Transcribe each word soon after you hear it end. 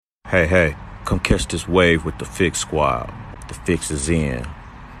Hey, come catch this wave with the Fix Squad. The Fix is in.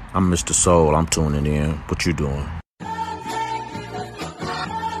 I'm Mr. Soul, I'm tuning in. What you doing?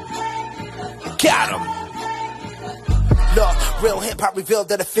 Got him! Look, real hip-hop revealed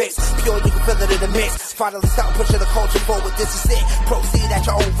that a fix. Pure, you can feel it in the mix. Finally stop pushing the culture forward, this is it. Proceed at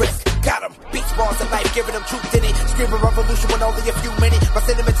your own risk. Got him! Beach bars of life, giving them truth in it. Screaming revolution when only a few minutes. My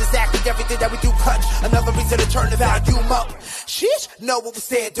sentiments exactly everything that we do clutch. Another reason to turn the volume up. Sheesh, know what we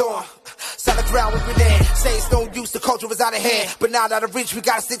stand on. Solid ground we been in. Say it's no use, the culture was out of hand. But now out of reach, we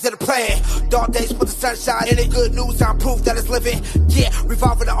gotta stick to the plan. Dark days with the sunshine in it. Good news, I'm proof that it's living. Yeah,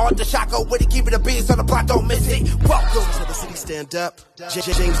 revolving the art, the shotgun with it. Keeping the beats on the block, don't miss it. Welcome to the city, stand up.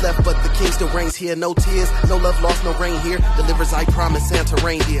 James left, but the king still reigns here. No tears, no love lost, no rain here. Delivers, I promise, Santa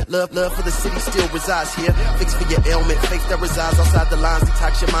rain here. Love for the city still resides here. Fix for your ailment, faith that resides outside the lines.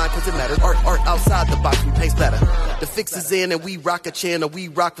 Detox your mind, cause it matters. Art outside the box, we paste better. The fix is in, and we rock a channel. We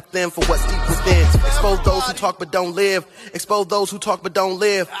rock with them for what's deep within. Expose those who talk but don't live. Expose those who talk but don't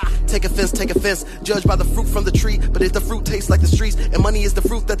live. Take offense, judge by the fruit from the tree. But if the fruit tastes like the streets, and money is the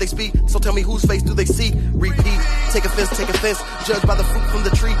fruit that they speak, so tell me whose face do they see? Repeat, take offense, judge by the fruit from the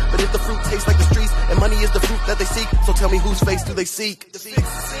tree. But if the fruit tastes like the streets, and money is the fruit that they seek, so tell me whose face do they seek?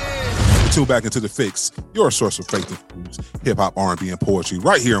 Tune back into The Fix, your source of faith and news, hip-hop, R&B, and poetry,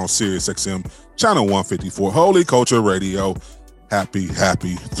 right here on Sirius XM, channel 154, Holy Culture Radio. Happy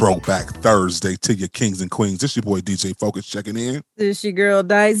Throwback Thursday to your kings and queens. This your boy DJ Focus checking in. This your girl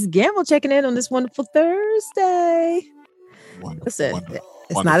Dice Gamble checking in on this wonderful Thursday. Listen,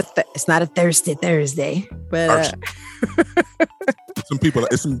 it's not a thirsty Thursday, but some people,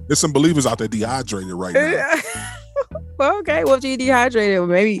 it's some believers out there dehydrated right now. Well, okay. Well, if you dehydrated,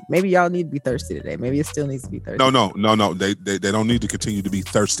 maybe y'all need to be thirsty today. Maybe it still needs to be thirsty. No. They don't need to continue to be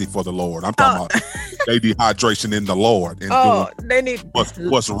thirsty for the Lord. I'm talking about they dehydration in the Lord. And they need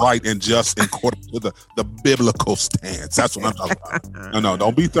what's right and just according to the biblical stance. That's what I'm talking about. No,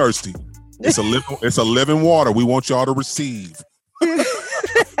 don't be thirsty. It's a living water. We want y'all to receive.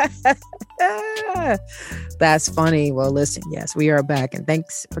 That's funny. Well, listen, yes, we are back, and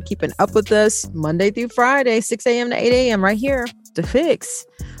thanks for keeping up with us Monday through Friday, 6 a.m. to 8 a.m. right here. The Fix,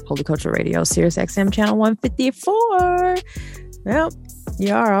 Holy Culture Radio, Sirius XM channel 154. Well,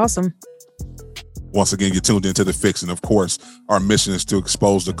 you are awesome. Once again, you're tuned into The Fix, and of course, our mission is to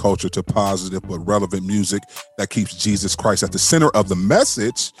expose the culture to positive but relevant music that keeps Jesus Christ at the center of the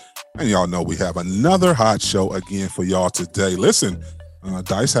message. And y'all know we have another hot show again for y'all today. Listen,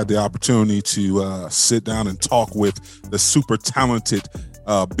 Dice had the opportunity to sit down and talk with the super talented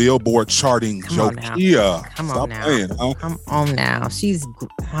Billboard charting Jokia. Come on now.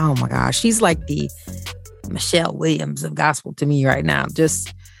 Oh my gosh, she's like the Michelle Williams of gospel to me right now.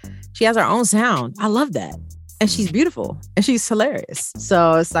 She has her own sound. I love that. And she's beautiful and she's hilarious.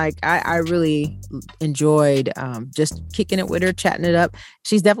 So it's like, I really enjoyed just kicking it with her, chatting it up.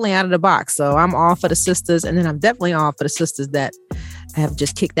 She's definitely out of the box. So I'm all for the sisters. And then I'm definitely all for the sisters that have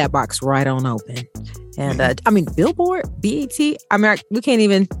just kicked that box right on open. And Billboard, BET, we can't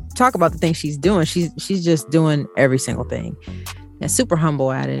even talk about the things she's doing. She's just doing every single thing. And super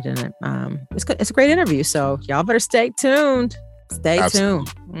humble at it. And it's a great interview. So y'all better stay tuned. Stay tuned.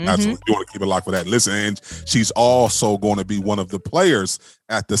 Mm-hmm. Absolutely. You want to keep it locked for that. Listen, and she's also going to be one of the players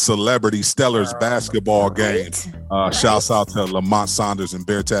at the Celebrity Stellars basketball game. Shouts out to Lamont Saunders and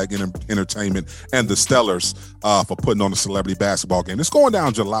Bear Tag Entertainment and the Stellars for putting on the Celebrity basketball game. It's going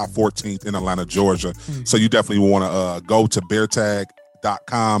down July 14th in Atlanta, Georgia. Mm-hmm. So you definitely want to go to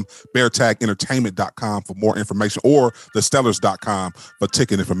beartagentertainment.com for more information, or thestellars.com for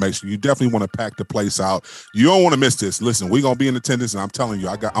ticket information. You definitely want to pack the place out. You don't want to miss this. Listen, we're going to be in attendance, and I'm telling you,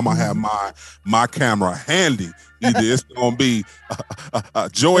 I'm going to have my camera handy. Either it's going to be a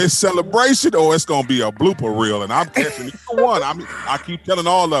joyous celebration or it's going to be a blooper reel, and I'm catching either one. I keep telling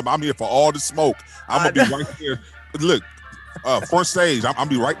all of them, I'm here for all the smoke. I'm going to be right here. Look, front stage. I'm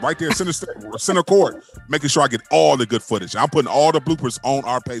be right there, center court, making sure I get all the good footage. I'm putting all the bloopers on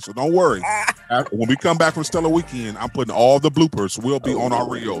our page, so don't worry. When we come back from Stellar Weekend, I'm putting all the bloopers will be on our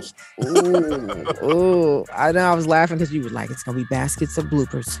reels. Ooh, I know. I was laughing because you were like, it's gonna be baskets of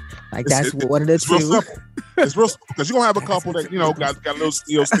bloopers. Like that's one of the two. It's real simple because you're gonna have a couple that got a little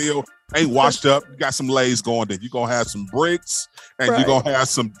still ain't washed up. You got some lays going. Then you're gonna have some bricks, and you're gonna have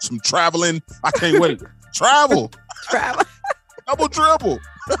some traveling. I can't wait. Travel. Double dribble.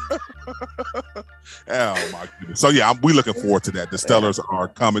 Oh my goodness. So yeah, we looking forward to that. The Stellars are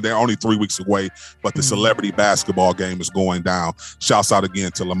coming. They're only 3 weeks away, but the Celebrity basketball game is going down. Shouts out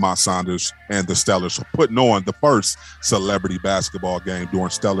again to Lamont Saunders and the Stellars for putting on the first Celebrity basketball game during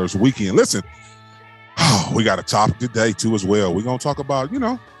Stellars Weekend. Listen, we got a topic today too as well. We're gonna talk about,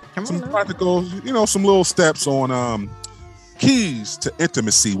 some practical, some little steps on keys to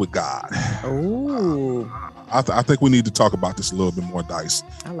intimacy with God. Oh, I think we need to talk about this a little bit more, Dice.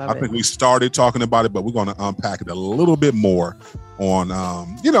 I think we started talking about it, but we're going to unpack it a little bit more on,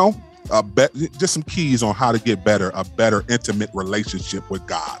 just some keys on how to get a better intimate relationship with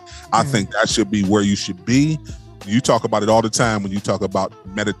God. I think that should be where you should be. You talk about it all the time when you talk about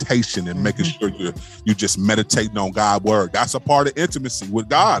meditation and making sure you just meditating on God's word. That's a part of intimacy with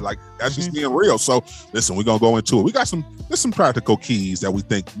God. Like, that's just being real. So listen, we're going to go into it. We got some practical keys that we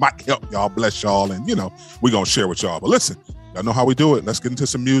think might help y'all, bless y'all, and we're going to share with y'all. But listen, y'all know how we do it. Let's get into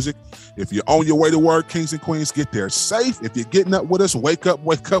some music. If you're on your way to work, kings and queens, get there safe. If you're getting up with us, wake up,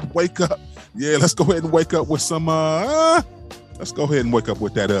 wake up, wake up. Yeah, let's go ahead and wake up with some let's go ahead and wake up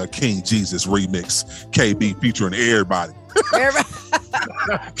with that King Jesus remix, KB featuring everybody.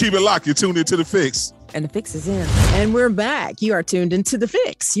 Keep it locked. You're tuned into The Fix. And The Fix is in. And we're back. You are tuned into The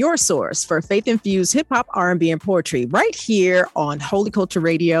Fix, your source for faith-infused hip-hop, R&B, and poetry, right here on Holy Culture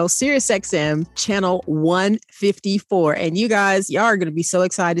Radio, Sirius XM, channel 154. And you guys, y'all are going to be so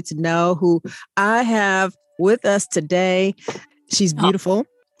excited to know who I have with us today. She's beautiful.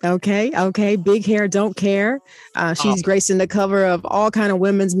 Okay. Big hair, don't care. She's gracing the cover of all kind of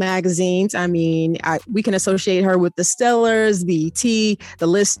women's magazines. I mean, we can associate her with the Stellars, BET, the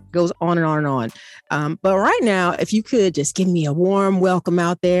list goes on and on and on. But right now, if you could just give me a warm welcome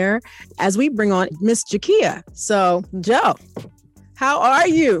out there as we bring on Miss Jakia. So, Joe, how are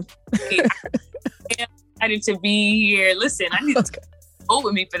you? I'm excited to be here. Listen, I need to go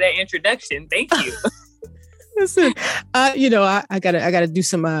with me for that introduction. Thank you. Listen, I gotta do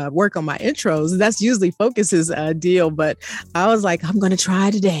some work on my intros. That's usually Focus's deal, but I was like, I'm gonna try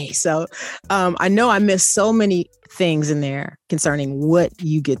today. So I know I missed so many things in there concerning what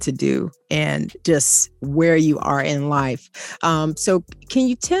you get to do and just where you are in life. So can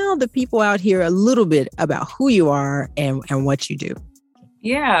you tell the people out here a little bit about who you are and what you do?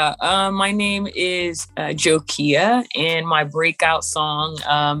 Yeah, my name is Jakia, and my breakout song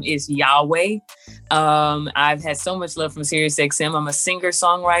is Yahweh. I've had so much love from Sirius XM. I'm a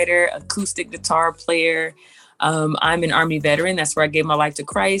singer-songwriter, acoustic guitar player. I'm an Army veteran. That's where I gave my life to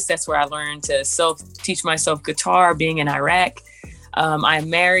Christ. That's where I learned to teach myself guitar being in Iraq. I'm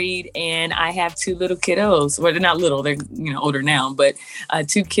married and I have 2 little kiddos. Well, they're not little, they're older now, but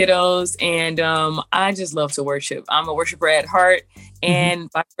 2 kiddos. And I just love to worship. I'm a worshiper at heart. And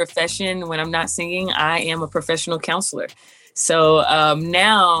by profession, when I'm not singing, I am a professional counselor. So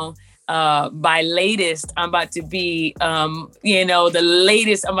now, by latest, I'm about to be, the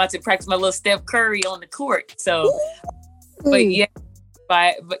latest, I'm about to practice my little Steph Curry on the court. So, but yeah.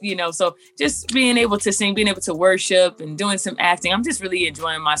 So just being able to sing, being able to worship and doing some acting, I'm just really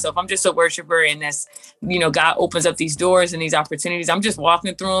enjoying myself. I'm just a worshiper, and that's, God opens up these doors and these opportunities. I'm just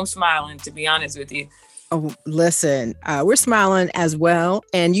walking through them smiling, to be honest with you. Oh, listen, we're smiling as well.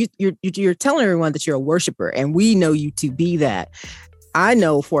 And you're telling everyone that you're a worshiper, and we know you to be that. I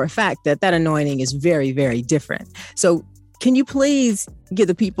know for a fact that anointing is very, very different. So can you please give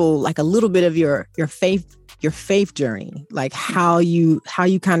the people like a little bit of your faith journey, like how you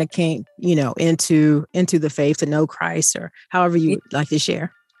kind of came, into the faith to know Christ, or however you would like to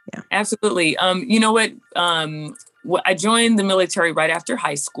share? Yeah, absolutely. You know what? I joined the military right after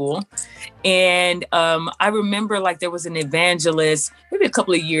high school. And I remember like there was an evangelist, maybe a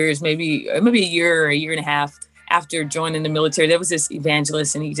couple of years, maybe a year or a year and a half after joining the military. There was this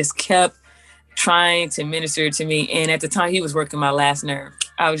evangelist, and he just kept trying to minister to me. And at the time, he was working my last nerve.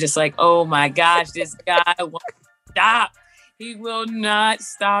 I was just like, oh my gosh, this guy won't stop. He will not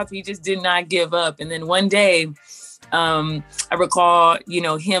stop. He just did not give up. And then one day, I recall,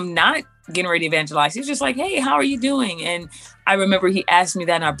 him not getting ready to evangelize. He was just like, hey, how are you doing? And I remember he asked me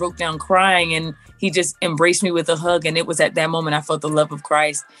that, and I broke down crying, and he just embraced me with a hug. And it was at that moment I felt the love of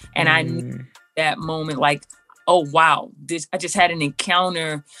Christ. And I knew that moment, like, oh, wow, I just had an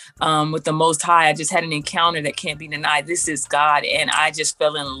encounter with the Most High. I just had an encounter that can't be denied. This is God. And I just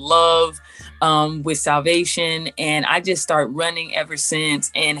fell in love with salvation. And I just started running ever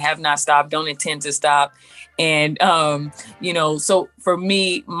since and have not stopped, don't intend to stop. And, so for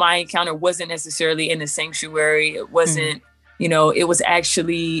me, my encounter wasn't necessarily in the sanctuary. It wasn't, it was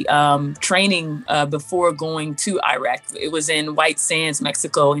actually training before going to Iraq. It was in White Sands,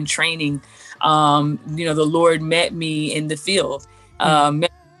 Mexico, in training. The Lord met me in the field,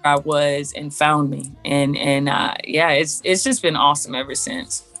 met where I was, and found me. And it's just been awesome ever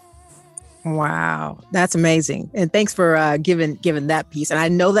since. Wow, that's amazing. And thanks for giving that piece. And I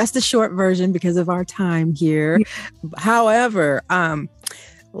know that's the short version because of our time here. However,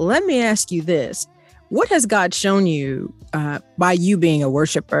 let me ask you this. What has God shown you by you being a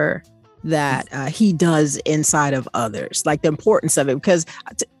worshiper that he does inside of others, like the importance of it? Because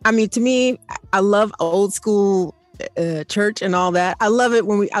to me, I love old school church and all that. I loved it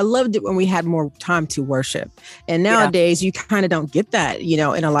when we had more time to worship. And nowadays you kind of don't get that, in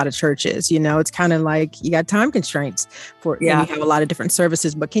a lot of churches. It's kind of like you got time constraints and you have a lot of different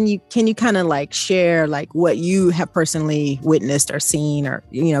services. But can you kind of like share like what you have personally witnessed or seen or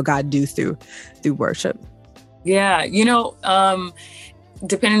God do through worship? Yeah,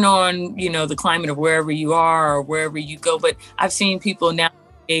 depending on, the climate of wherever you are or wherever you go. But I've seen people now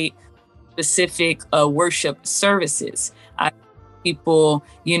create specific worship services. People,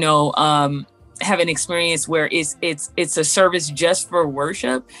 have an experience where it's a service just for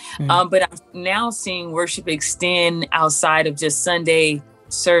worship. But I'm now seeing worship extend outside of just Sunday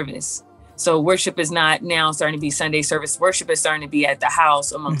service. So worship is not now starting to be Sunday service. Worship is starting to be at the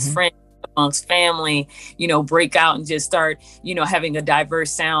house amongst friends, amongst family, break out and just start, having a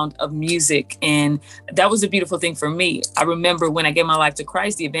diverse sound of music. And that was a beautiful thing for me. I remember when I gave my life to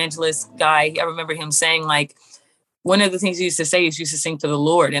Christ, the evangelist guy, I remember him saying like, one of the things he used to say is used to sing for the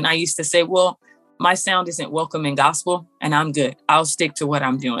Lord. And I used to say, well, my sound isn't welcome in gospel and I'm good. I'll stick to what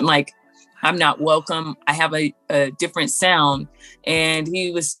I'm doing. Like, I'm not welcome. I have a different sound. And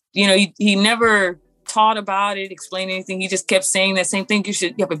he was, he never taught about it, explained anything. He just kept saying that same thing.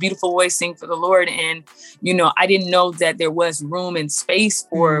 You have a beautiful voice, sing for the Lord. And, I didn't know that there was room and space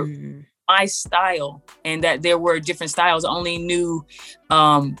for my style and that there were different styles. I only knew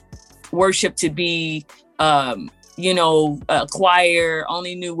worship to be, a choir,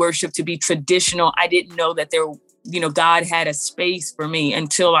 only knew worship to be traditional. I didn't know that there, God had a space for me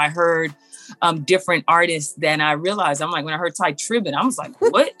until I heard different artists. Then I realized, I'm like, when I heard Ty Tribbett, I was like,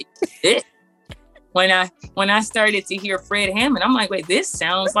 what is this? When I started to hear Fred Hammond, I'm like, wait, this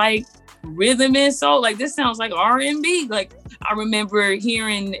sounds like rhythm and soul. Like, this sounds like R&B. Like, I remember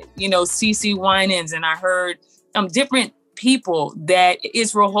hearing, CeCe Winans, and I heard different people that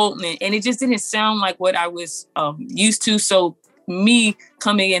Israel Houghton, and it just didn't sound like what I was used to. So me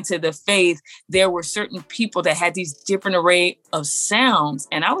coming into the faith, there were certain people that had these different array of sounds,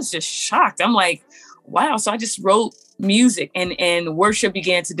 and I was just shocked. I'm like, wow. So I just wrote music and worship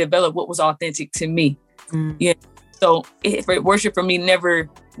began to develop what was authentic to me. So worship for me never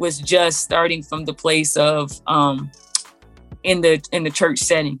was just starting from the place of in the church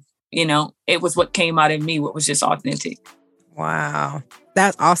setting. It was what came out of me, what was just authentic. Wow,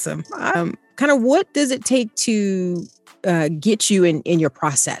 that's awesome. Kind of what does it take to get you in your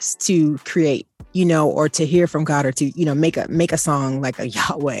process to create, or to hear from God, or to, make a song like a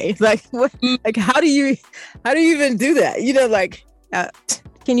Yahweh? Like, what, like, how do you even do that?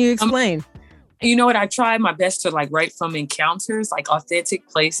 Can you explain? You know what? I try my best to like write from encounters, like authentic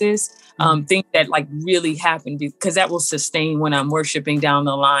places, things that like really happened, because that will sustain when I'm worshiping down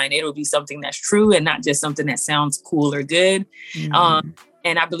the line. It'll be something that's true and not just something that sounds cool or good.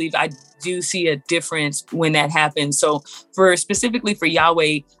 And I believe I do see a difference when that happens. So specifically for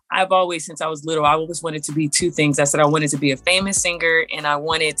Yahweh, I've always, since I was little, I always wanted to be two things. I said I wanted to be a famous singer and I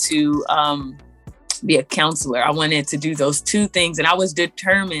wanted to be a counselor. I wanted to do those two things and I was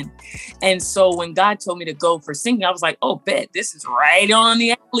determined. And so when God told me to go for singing, I was like, oh, bet this is right on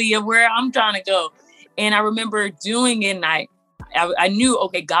the alley of where I'm trying to go. And I remember doing it and I knew,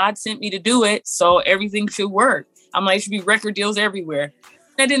 okay, God sent me to do it, so everything should work. I'm like, it should be record deals everywhere.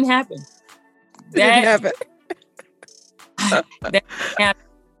 That didn't happen. That happened.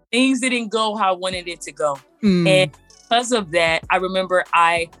 Things didn't go how I wanted it to go. And because of that, I remember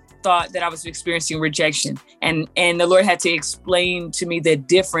I thought that I was experiencing rejection. And the Lord had to explain to me the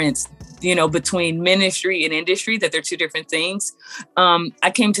difference, between ministry and industry, that they're two different things.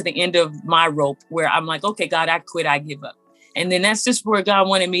 I came to the end of my rope where I'm like, okay, God, I quit, I give up. And then that's just where God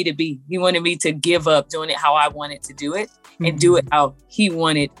wanted me to be. He wanted me to give up doing it how I wanted to do it and do it how he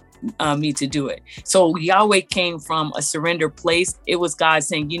wanted me to do it. So Yahweh came from a surrender place. It was God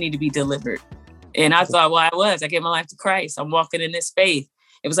saying, you need to be delivered. And I thought, well, I gave my life to Christ. I'm walking in this faith.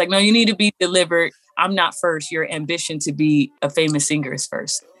 It was like, no, you need to be delivered. I'm not first. Your ambition to be a famous singer is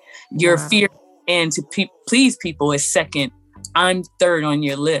first. Your fear and to please people is second. I'm third on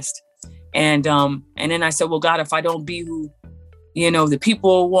your list. And then I said, well, God, if I don't be who, the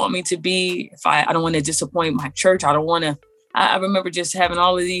people want me to be, if I don't want to disappoint my church, I don't want to, I remember just having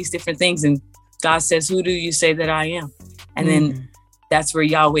all of these different things. And God says, who do you say that I am? And then that's where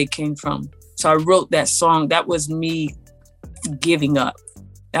Yahweh came from. So I wrote that song. That was me giving up.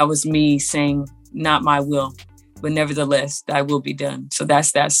 That was me saying, not my will, but nevertheless, thy will be done. So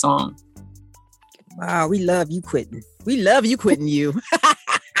that's that song. Wow, we love you quitting. We love you quitting you.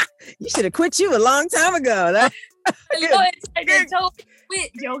 You should have quit you a long time ago. They told me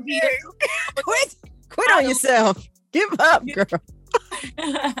quit, Jokey. Quit on yourself. Give up, girl.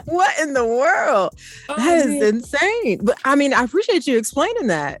 What in the world? That is insane. But I mean, I appreciate you explaining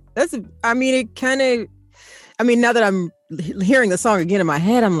that. Now that I'm hearing the song again in my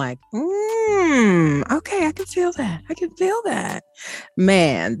head, I'm like, okay, I can feel that.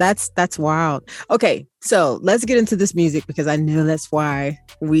 Man, that's wild. Okay, so let's get into this music because I know that's why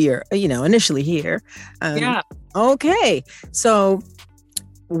we are, initially here. Yeah. Okay, so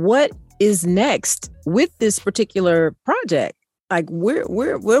what is next with this particular project? Like, what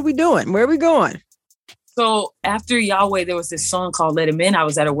are we doing? Where are we going? So after Yahweh, there was this song called Let Him In. I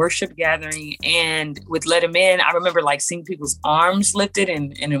was at a worship gathering, and with Let Him In, I remember like seeing people's arms lifted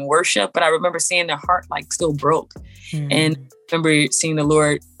and in worship, but I remember seeing their heart like still broke. And I remember seeing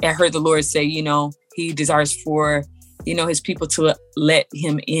I heard the Lord say, he desires for, his people to let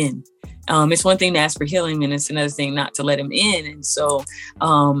him in. It's one thing to ask for healing, and it's another thing not to let him in. And so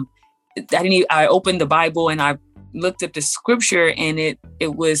I opened the Bible and I looked at the scripture, and it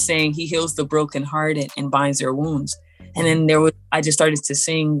was saying he heals the brokenhearted and binds their wounds. And then I just started to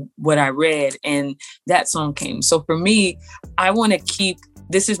sing what I read, and that song came. So for me, I want to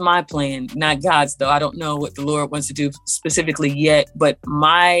this is my plan, not God's though. I don't know what the Lord wants to do specifically yet, but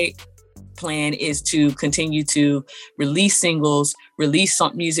my plan is to continue to release singles, release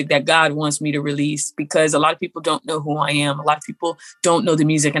some music that God wants me to release, because a lot of people don't know who I am. A lot of people don't know the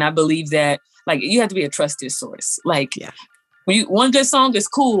music. And I believe that you have to be a trusted source. One good song is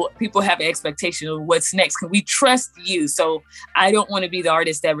cool. People have an expectation of what's next. Can we trust you? So I don't want to be the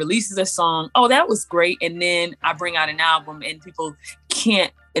artist that releases a song. Oh, that was great. And then I bring out an album and people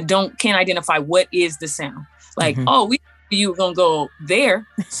can't identify what is the sound. You were going to go there.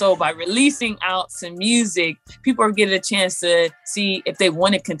 So by releasing out some music, people are getting a chance to see if they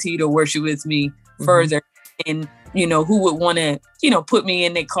want to continue to worship with me further. And, who would want to, put me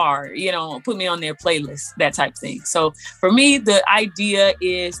in their car, put me on their playlist, that type of thing. So for me, the idea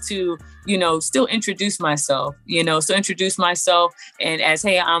is to, still introduce myself, and as,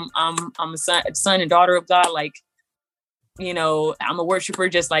 hey, I'm a son and daughter of God. I'm a worshiper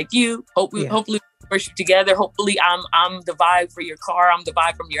just like you. Hopefully worship together. Hopefully I'm the vibe for your car. I'm the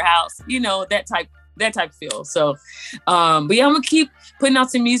vibe from your house, that type of feel. So, but yeah, I'm gonna keep putting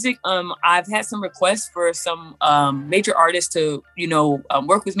out some music. I've had some requests for some major artists to,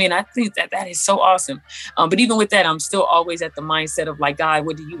 work with me. And I think that is so awesome. But even with that, I'm still always at the mindset of like, God,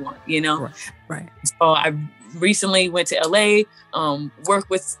 what do you want? Right. So I recently went to LA, worked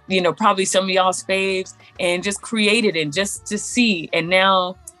with, probably some of y'all's faves, and just created and just to see. And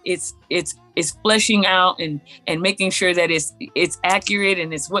now it's fleshing out and making sure that it's accurate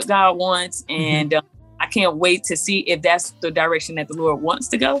and it's what God wants. And I can't wait to see if that's the direction that the Lord wants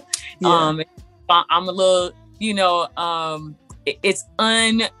to go. Yeah. I'm a little, it's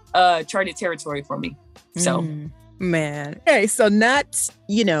uncharted territory for me. So. Man. Okay, so not,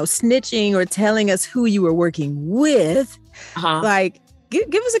 snitching or telling us who you were working with.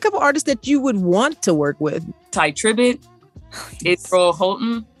 Give us a couple artists that you would want to work with. Tye Tribbett, Israel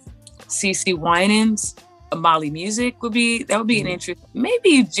Houghton, CeCe Winans, Mali Music would be an interest.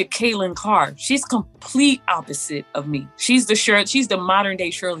 Maybe Jekalyn Carr. She's complete opposite of me. She's the modern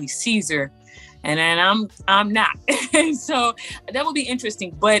day Shirley Caesar, and I'm not. So that would be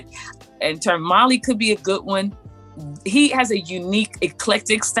interesting. But in terms, Mali could be a good one. He has a unique,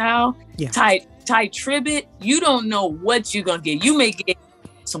 eclectic style. Yeah. Tye Tribbett, you don't know what you're gonna get. You may get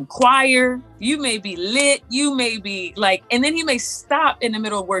some choir, you may be lit, you may be and then he may stop in the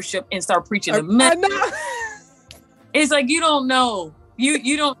middle of worship and start preaching the message. It's like you don't know.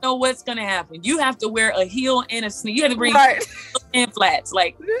 You don't know what's gonna happen. You have to wear a heel and a sneak. You have to bring and flats.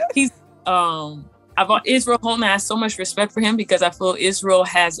 He's Israel Houghton. I have so much respect for him because I feel Israel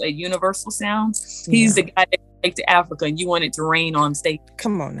has a universal sound. He's the guy that take to Africa and you want it to rain on stage.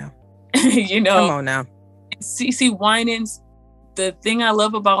 Come on now. Come on now. CeCe Winans, the thing I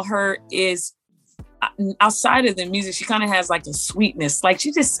love about her is outside of the music, she kind of has a sweetness.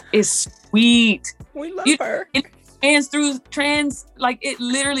 She just is sweet. We love her. It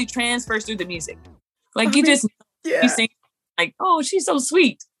literally transfers through the music. You sing oh, she's so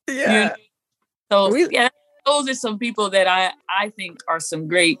sweet. Yeah. So those are some people that I think are some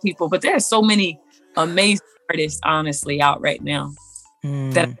great people. But there are so many amazing artists, honestly, out right now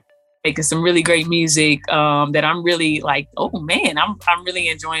that are making some really great music. That I'm really oh man, I'm really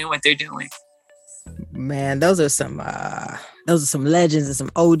enjoying what they're doing. Man, those are some legends and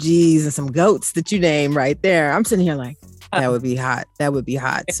some OGs and some goats that you name right there. I'm sitting here that would be hot. That would be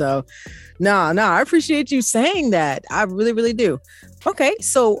hot. So no, I appreciate you saying that. I really, really do. Okay,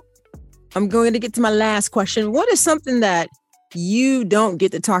 so I'm going to get to my last question. What is something that you don't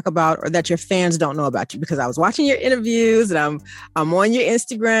get to talk about or that your fans don't know about you? Because I was watching your interviews and I'm on your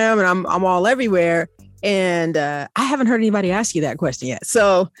Instagram and I'm all everywhere. And I haven't heard anybody ask you that question yet.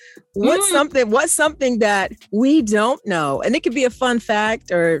 So what's something that we don't know? And it could be a fun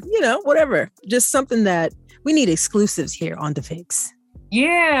fact or, whatever, just something that we need exclusives here on The Fix.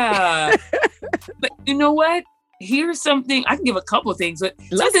 Yeah. But you know what? Here's something, I can give a couple of things, but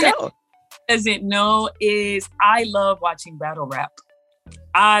let's go. Doesn't know is I love watching battle rap.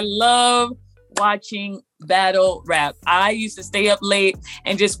 I love watching battle rap. I used to stay up late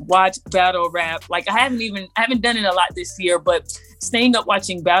and just watch battle rap. Like I haven't done it a lot this year, but staying up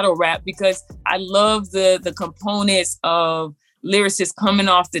watching battle rap because I love the components of lyricists coming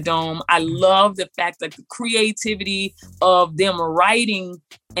off the dome. I love the fact that the creativity of them writing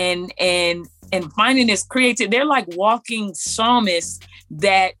and finding this creative. They're like walking psalmists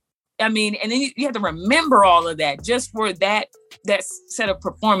that, and then you have to remember all of that just for that set of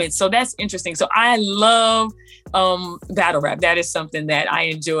performance. So that's interesting. So I love battle rap. That is something that I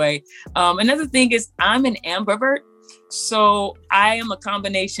enjoy. Another thing is I'm an ambivert. So I am a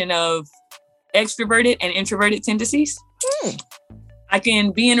combination of extroverted and introverted tendencies. I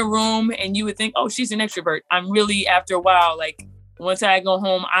can be in a room and you would think, oh, she's an extrovert. I'm really, after a while, like once I go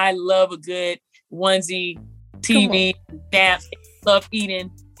home, I love a good onesie, TV, nap, love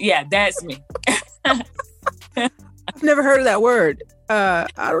eating. Yeah, that's me. I've never heard of that word. I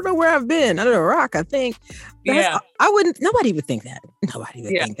don't know where I've been. Under a rock, I think. Nobody would think that. Nobody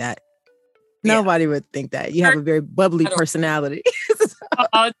would think that. Nobody would think that. You have a very bubbly personality.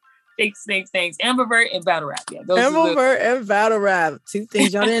 Thanks. Ambivert and battle rap. Yeah, ambivert and battle rap. Two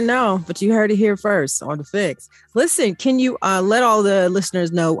things y'all didn't know, but you heard it here first on The Fix. Listen, can you let all the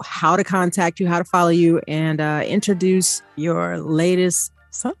listeners know how to contact you, how to follow you, and introduce your latest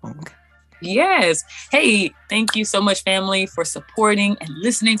song? Yes. Hey, thank you so much, family, for supporting and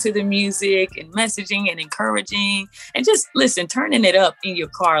listening to the music and messaging and encouraging and just turning it up in your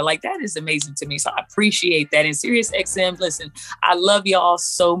car. Like that is amazing to me. So I appreciate that. And SiriusXM, listen, I love y'all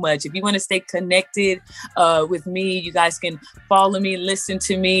so much. If you want to stay connected with me, you guys can follow me, listen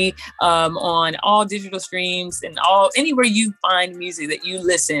to me on all digital streams and anywhere you find music that you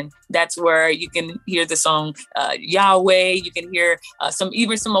listen. That's where you can hear the song Yahweh. You can hear some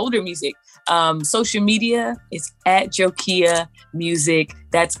older music. Social media is at Jokia Music.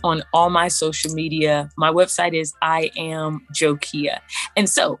 That's on all my social media. My website is I Am Jokia. And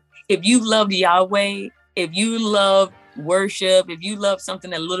so if you love Yahweh, if you love worship, if you love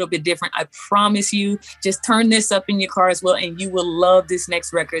something a little bit different, I promise you, just turn this up in your car as well, and you will love this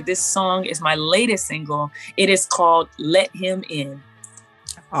next record. This song is my latest single. It is called Let Him In.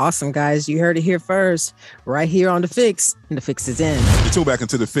 Awesome, guys. You heard it here first, right here on The Fix, and The Fix is in. You tune back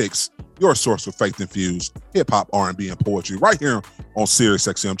into The Fix, your source for faith-infused hip-hop, R&B, and poetry, right here on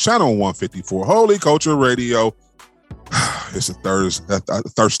SiriusXM, channel 154, Holy Culture Radio. It's a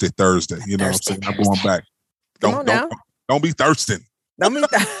thirsty Thursday. You know what I'm saying? I'm going back. Don't be thirsting.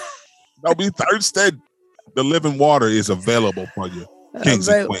 Don't be thirsted. The living water is available for you, kings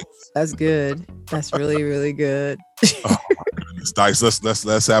and queens. That's good. That's really, really good. Oh my goodness, Dice.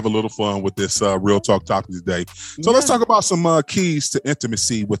 Let's have a little fun with this real talk topic today. So let's talk about some keys to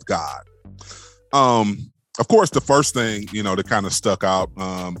intimacy with God. Of course, the first thing that kind of stuck out,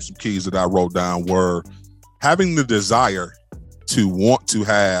 some keys that I wrote down were having the desire to want to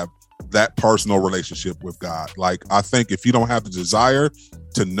have that personal relationship with God. Like, I think if you don't have the desire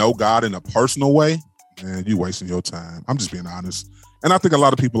to know God in a personal way, man, you're wasting your time. I'm just being honest. And I think a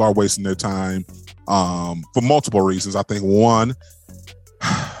lot of people are wasting their time for multiple reasons. I think one,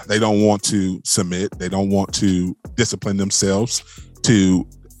 they don't want to submit. They don't want to discipline themselves to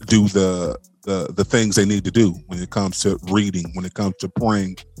do the things they need to do when it comes to reading, when it comes to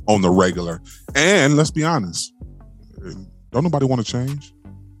praying on the regular. And let's be honest, don't nobody want to change.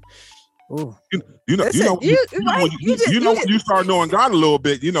 Ooh. When you start knowing God a little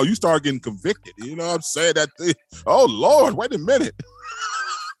bit, you start getting convicted. You know what I'm saying? Oh Lord, wait a minute.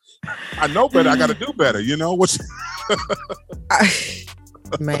 I know better. I got to do better.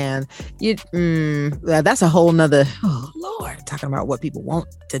 Man, that's a whole nother. Oh Lord, talking about what people want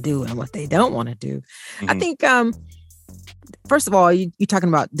to do and what they don't want to do. Mm-hmm. I think, first of all, you're talking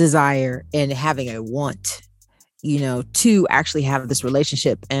about desire and having a want, to actually have this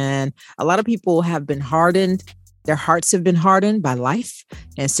relationship. And a lot of people have been hardened. Their hearts have been hardened by life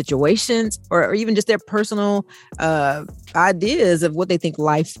and situations, or even just their personal ideas of what they think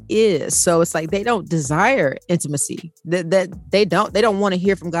life is. So it's like they don't desire intimacy. That they don't want to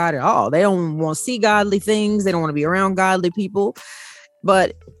hear from God at all. They don't want to see godly things. They don't want to be around godly people.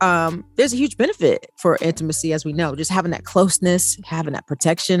 But there's a huge benefit for intimacy, as we know, just having that closeness, having that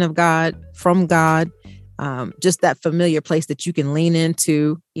protection of God, from God, just that familiar place that you can lean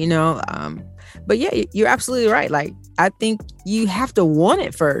into, but yeah, you're absolutely right. Like, I think you have to want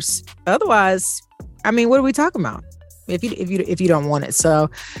it first. Otherwise, I mean, what are we talking about if you don't want it? So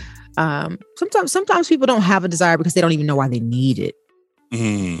sometimes people don't have a desire because they don't even know why they need it.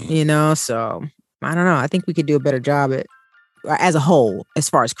 So I don't know. I think we could do a better job as a whole, as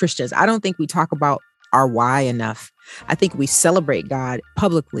far as Christians. I don't think we talk about our why enough. I think we celebrate God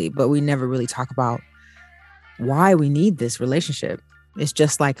publicly, but we never really talk about why we need this relationship. It's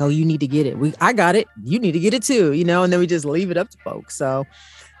just like, oh, you need to get it. I got it. You need to get it too, and then we just leave it up to folks. So,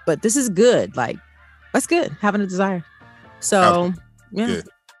 but this is good. Like, that's good. Having a desire. So, yeah.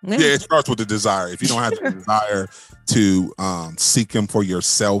 Yeah, it starts with the desire. If you don't have the desire to seek him for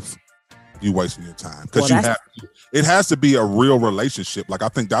yourself, you're wasting your time. Because it has to be a real relationship. Like, I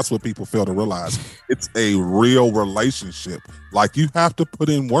think that's what people fail to realize. It's a real relationship. Like, you have to put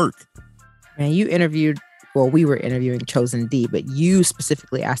in work. And we were interviewing Chosen D, but you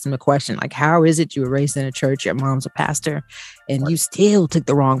specifically asked him a question, like, how is it you were raised in a church, your mom's a pastor, and you still took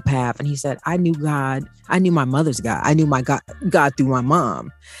the wrong path? And he said, I knew God. I knew my mother's God. I knew my God through my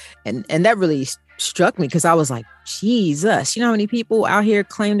mom. And that really struck me, because I was like, Jesus, you know how many people out here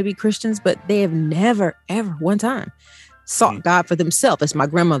claim to be Christians, but they have never, ever one time sought God for themselves. It's my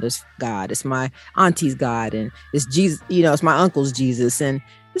grandmother's God. It's my auntie's God. And it's Jesus, it's my uncle's Jesus. And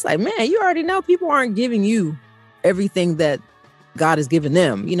it's like, man, you already know people aren't giving you everything that God has given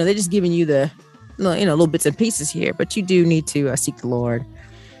them. They're just giving you the, little bits and pieces here. But you do need to seek the Lord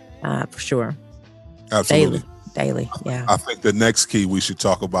for sure. Absolutely. Daily. Yeah. I think the next key we should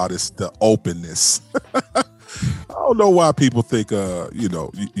talk about is the openness. I don't know why people think, you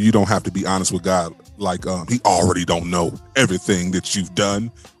don't have to be honest with God. Like, he already don't know everything that you've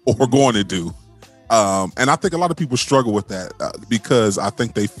done or going to do. And I think a lot of people struggle with that because I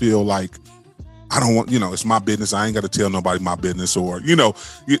think they feel like, I don't want, it's my business. I ain't got to tell nobody my business. Or,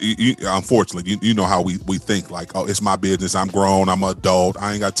 unfortunately, you know how we think, like, oh, it's my business. I'm grown. I'm an adult.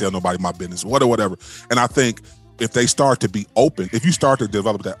 I ain't got to tell nobody my business, whatever. And I think if they start to be open, if you start to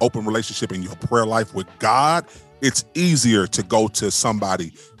develop that open relationship in your prayer life with God, it's easier to go to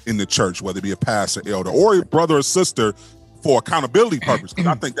somebody in the church, whether it be a pastor, elder, or a brother or sister, for accountability purposes. Because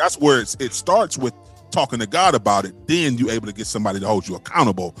I think that's where it starts with talking to God about it. Then you're able to get somebody to hold you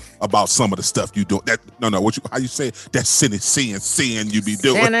accountable about some of the stuff you do. How you say it? That sin you be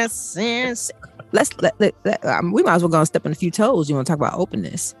doing. Sin. We might as well go and step on a few toes. You want to talk about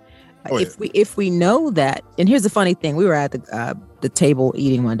openness? If we know that, and here's the funny thing: we were at the table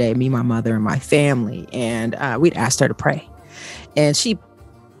eating one day, me, my mother, and my family, and we'd asked her to pray, and she,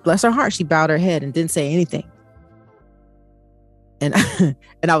 bless her heart, she bowed her head and didn't say anything. And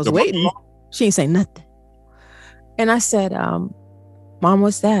I was waiting. She ain't say nothing. And I said, Mom,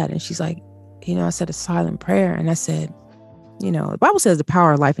 what's that? And she's like, I said, a silent prayer. And I said, the Bible says the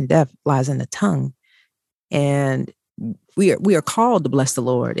power of life and death lies in the tongue. And we are called to bless the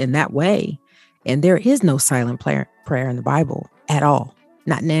Lord in that way. And there is no silent prayer in the Bible at all.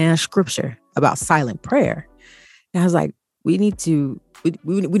 Not in scripture about silent prayer. And I was like, we need to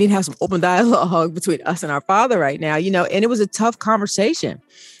have some open dialogue between us and our Father right now, and it was a tough conversation.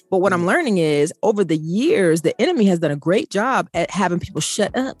 But what I'm learning is, over the years, the enemy has done a great job at having people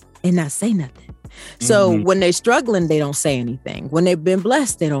shut up and not say nothing. So when they're struggling, they don't say anything. When they've been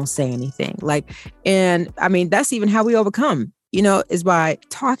blessed, they don't say anything. And I mean, that's even how we overcome, is by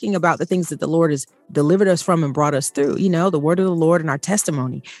talking about the things that the Lord has delivered us from and brought us through, the word of the Lord and our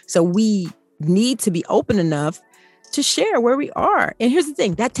testimony. So we need to be open enough to share where we are. And here's the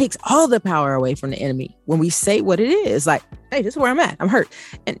thing, that takes all the power away from the enemy. When we say what it is, like, hey, this is where I'm at. I'm hurt.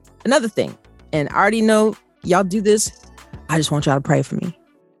 And another thing, and I already know y'all do this. I just want y'all to pray for me.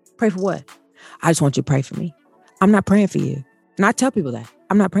 Pray for what? I just want you to pray for me. I'm not praying for you. And I tell people that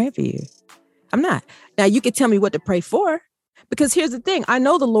I'm not praying for you. I'm not. Now you can tell me what to pray for, because here's the thing. I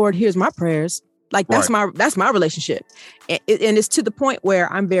know the Lord hears my prayers. Like, that's my relationship. And it's to the point where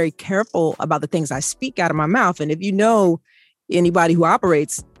I'm very careful about the things I speak out of my mouth. And if you know anybody who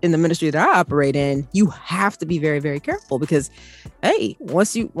operates in the ministry that I operate in, you have to be very, very careful, because, hey,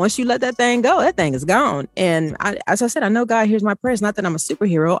 once you let that thing go, that thing is gone. And as I said, I know God hears my prayers. Not that I'm a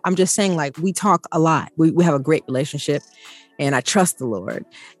superhero. I'm just saying, like, we talk a lot. We have a great relationship. And I trust the Lord.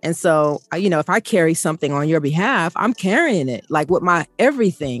 And so, if I carry something on your behalf, I'm carrying it, like with my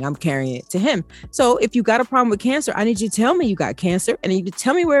everything, I'm carrying it to him. So if you got a problem with cancer, I need you to tell me you got cancer, and you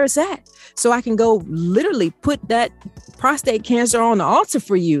tell me where it's at, so I can go literally put that prostate cancer on the altar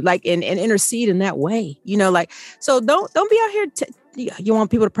for you, like, and intercede in that way, so don't be out here you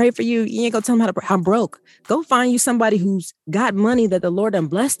want people to pray for you. You ain't gonna tell them how to pray. I'm broke. Go find you somebody who's got money that the Lord done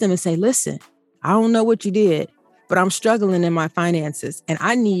blessed them and say, listen, I don't know what you did, but I'm struggling in my finances. And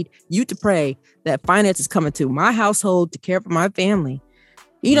I need you to pray that finances coming to my household to care for my family.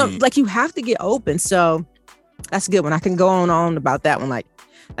 You know, like you have to get open. So that's a good one. I can go on about that one. Like,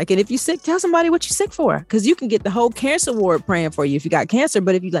 and if you're sick, tell somebody what you're sick for, because you can get the whole cancer ward praying for you if you got cancer.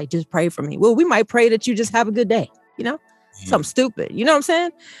 But if you like, just pray for me. Well, we might pray that you just have a good day, you know, something stupid. You know what I'm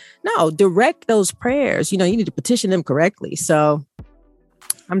saying? No, direct those prayers. You know, you need to petition them correctly. So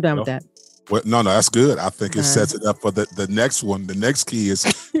I'm done with that. Well, no, that's good. I think it sets it up for the next one. The next key is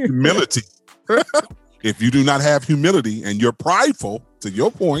humility. If you do not have humility and you're prideful, to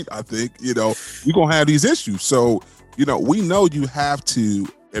your point, I think, you know, you're going to have these issues. So, you know, we know you have to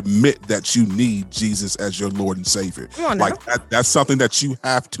admit that you need Jesus as your Lord and Savior. Like that's something that you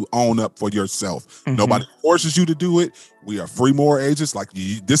have to own up for yourself. Nobody forces you to do it. We are free moral agents. Like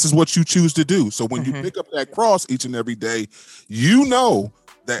this is what you choose to do. So when you pick up that cross each and every day, you know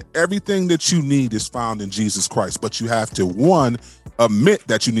that everything that you need is found in Jesus Christ. But you have to, one, admit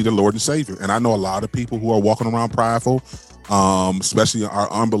that you need a Lord and Savior. And I know a lot of people who are walking around prideful, especially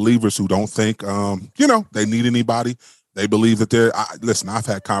our unbelievers who don't think, you know, they need anybody. They believe that listen, I've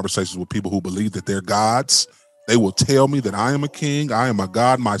had conversations with people who believe that they're gods. They will tell me that I am a king. I am a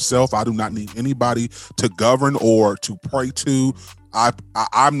God myself. I do not need anybody to govern or to pray to.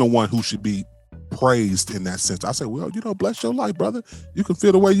 I'm the one who should be praised in that sense. I say, well, you know, bless your life, brother. You can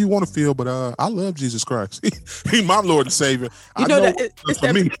feel the way you want to feel, but I love Jesus Christ. He's my Lord and Savior. You know that it's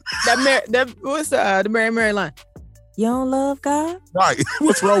for me. What's the Mary line? You don't love God? Right.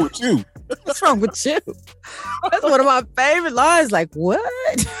 What's wrong with you? What's wrong with you? That's one of my favorite lines. Like, what?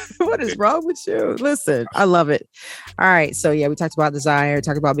 What is wrong with you? Listen, I love it. All right. So yeah, we talked about desire,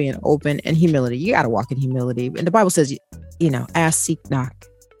 talked about being open and humility. You got to walk in humility. And the Bible says, you know, ask, seek, knock.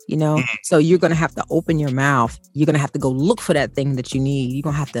 You know, so you're going to have to open your mouth. You're going to have to go look for that thing that you need. You're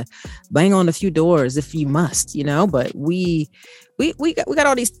going to have to bang on a few doors if you must, you know, but we got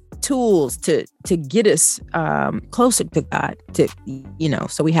all these tools to get us closer to God, to, you know,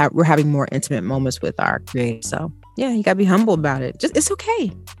 so we're having more intimate moments with our Creator. So yeah, you got to be humble about it. Just, it's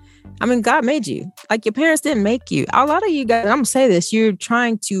okay. I mean, God made you. Like, your parents didn't make you. A lot of you guys, I'm going to say this, you're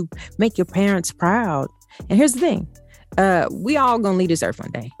trying to make your parents proud. And here's the thing. We all gonna leave this earth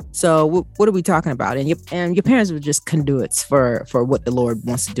one day. So what are we talking about? And your parents were just conduits for what the Lord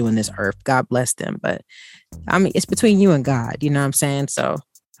wants to do in this earth. God bless them. But I mean, it's between you and God. You know what I'm saying? So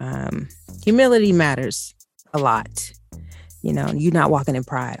humility matters a lot. You know, you're not walking in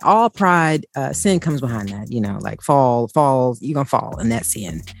pride. All pride, sin comes behind that. You know, like fall, you're gonna fall in that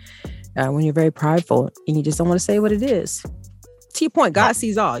sin. When you're very prideful and you just don't want to say what it is. To your point, God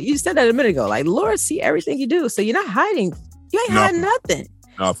sees all. You said that a minute ago. Like, Lord see everything you do. So you're not hiding. You ain't hiding nothing.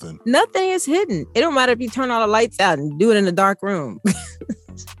 Nothing is hidden. It don't matter if you turn all the lights out and do it in a dark room.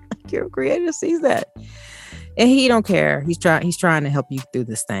 Your Creator sees that. And He don't care. He's trying to help you through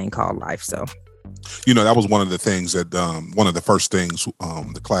this thing called life. So, you know, that was one of the things that one of the first things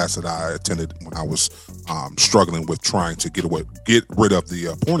the class that I attended when I was struggling with trying to get rid of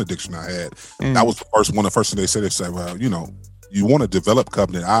the porn addiction I had. That was one of the first things they said. They said, well, you know, you want to develop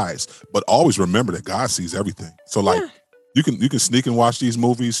covenant eyes, but always remember that God sees everything. So like you can sneak and watch these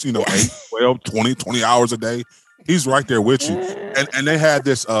movies, you know, 8, 12, 20 hours a day. He's right there with you. And they had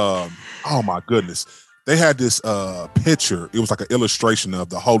this, oh my goodness. They had this picture. It was like an illustration of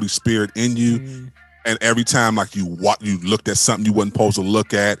the Holy Spirit in you. And every time like you looked at something you wasn't supposed to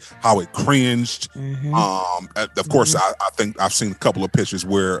look at, how it cringed. Of course, I think I've seen a couple of pictures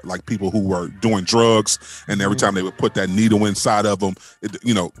where like people who were doing drugs, and every time they would put that needle inside of them,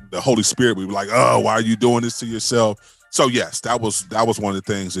 you know, the Holy Spirit would be like, oh, why are you doing this to yourself? So yes, that was one of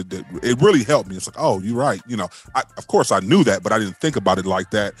the things that it really helped me. It's like, oh, you're right. You know, of course I knew that, but I didn't think about it like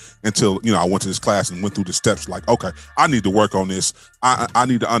that until, you know, I went to this class and went through the steps. Like, okay, I need to work on this. I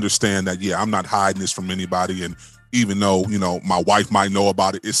need to understand that, yeah, I'm not hiding this from anybody. And even though, you know, my wife might know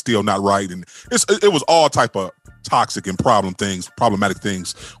about it, it's still not right. And it was all type of toxic and problematic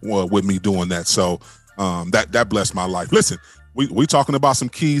things with me doing that. So that blessed my life. Listen, we talking about some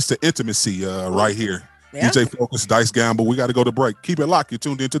keys to intimacy right here. Yeah. DJ Focus, Dice Gamble. We got to go to break. Keep it locked. You're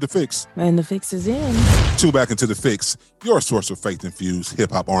tuned into The Fix. And The Fix is in. Tune back into The Fix, your source of faith-infused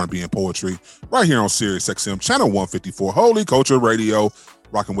hip-hop, R&B, and poetry, right here on Sirius XM, channel 154, Holy Culture Radio,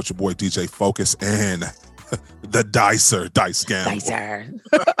 rocking with your boy DJ Focus and the Dicer, Dice Gamble. Dicer.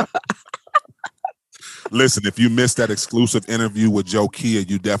 Listen, if you missed that exclusive interview with Joe Kia,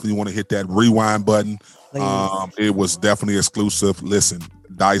 you definitely want to hit that rewind button. It was definitely exclusive. Listen,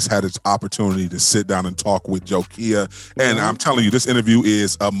 Dice had its opportunity to sit down and talk with Jokia. And I'm telling you, this interview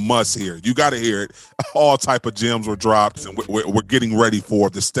is a must hear. You got to hear it. All type of gems were dropped. And we're getting ready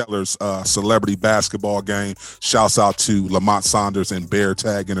for the Stellars celebrity basketball game. Shouts out to Lamont Saunders and Bear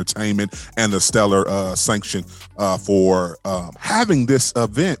Tag Entertainment and the Stellar sanction for having this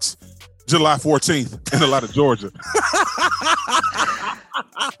event July 14th in Atlanta, Georgia.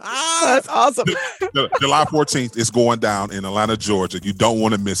 That's awesome. July 14th is going down in Atlanta, Georgia. You don't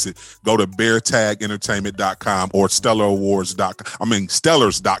want to miss it. Go to beartagentertainment.com or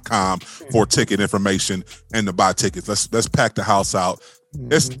stellars.com for ticket information and to buy tickets. Let's pack the house out.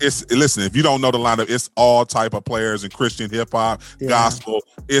 It's listen, if you don't know the lineup, it's all type of players in Christian hip hop, gospel.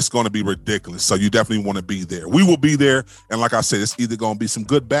 It's going to be ridiculous. So you definitely want to be there. We will be there. And like I said, it's either going to be some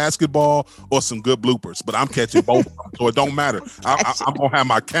good basketball or some good bloopers, but I'm catching both of them, so it don't matter. I'm going to have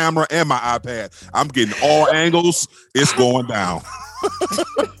my camera and my iPad. I'm getting all angles. It's going down.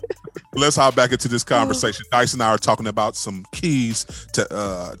 Let's hop back into this conversation. Dice and I are talking about some keys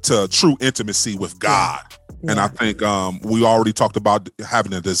to true intimacy with God. And I think we already talked about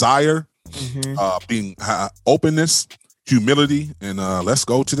having a desire, being openness, humility, and let's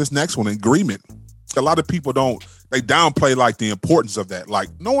go to this next one, agreement. A lot of people they downplay like the importance of that. Like,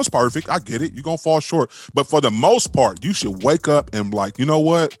 no one's perfect. I get it. You're going to fall short. But for the most part, you should wake up and like, you know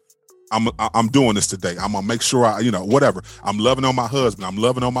what? I'm doing this today. I'm going to make sure whatever. I'm loving on my husband. I'm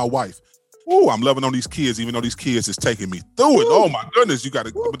loving on my wife. Ooh, I'm loving on these kids, even though these kids is taking me through it. Oh my goodness,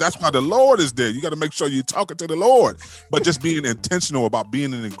 but that's why the Lord is there. You got to make sure you're talking to the Lord, but just being intentional about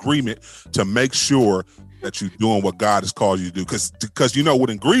being in agreement to make sure that you're doing what God has called you to do. Because with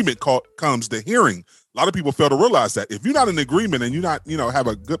agreement comes the hearing. A lot of people fail to realize that if you're not in agreement and you're not, have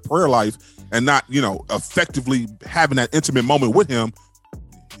a good prayer life and not, effectively having that intimate moment with him,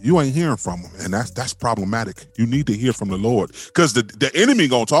 you ain't hearing from him, and that's problematic. You need to hear from the Lord, because the enemy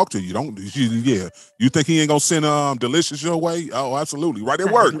gonna talk to you. You think he ain't gonna send Delicious your way? Oh, absolutely, right at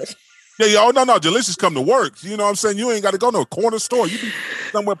work. No, Delicious come to work. You know what I'm saying? You ain't got to go to a corner store. You be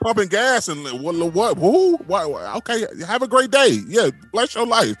somewhere pumping gas and what? Who? Okay, have a great day. Yeah, bless your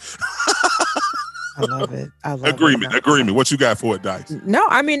life. I love it. Agreement. What you got for it, Dice? No,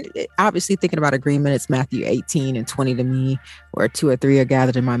 I mean, obviously thinking about agreement, it's Matthew 18:20 to me, where 2 or 3 are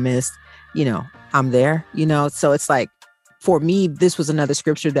gathered in my midst. I'm there, so it's like, for me, this was another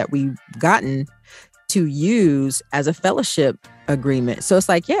scripture that we've gotten to use as a fellowship agreement. So it's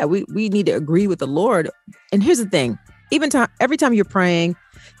like, we need to agree with the Lord. And here's the thing, every time you're praying,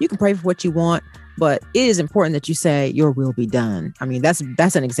 you can pray for what you want, but it is important that you say, your will be done. I mean, that's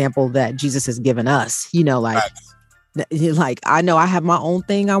an example that Jesus has given us, like, I know I have my own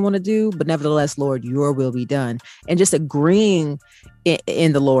thing I want to do, but nevertheless, Lord, your will be done. And just agreeing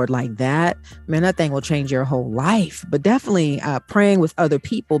in the Lord like that, man, that thing will change your whole life. But definitely praying with other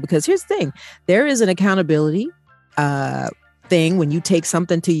people, because here's the thing, there is an accountability thing when you take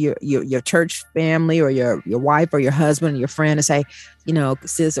something to your church family or your wife or your husband or your friend and say,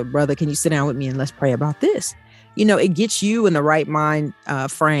 sis or brother, can you sit down with me and let's pray about this? It gets you in the right mind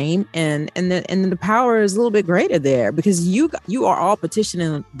frame, and then the power is a little bit greater there, because you are all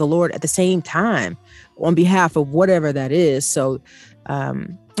petitioning the Lord at the same time on behalf of whatever that is. So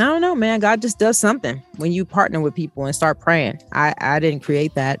I don't know, man. God just does something when you partner with people and start praying. I didn't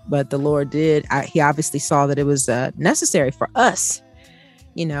create that, but the Lord did. He obviously saw that it was necessary for us,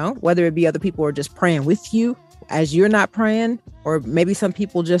 whether it be other people are just praying with you as you're not praying, or maybe some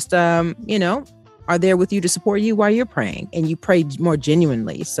people just, are there with you to support you while you're praying, and you pray more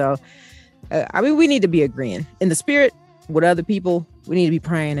genuinely. So, we need to be agreeing in the spirit with other people. We need to be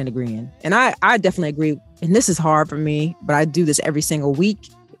praying and agreeing. And I definitely agree. And this is hard for me, but I do this every single week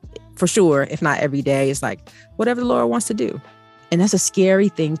for sure. If not every day, it's like whatever the Lord wants to do. And that's a scary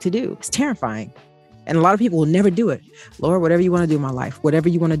thing to do. It's terrifying. And a lot of people will never do it. Lord, whatever you want to do in my life, whatever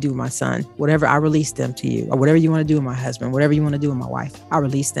you want to do with my son, whatever, I release them to you. Or whatever you want to do with my husband, whatever you want to do with my wife, I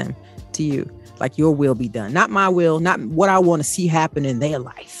release them to you. Like, your will be done. Not my will, not what I want to see happen in their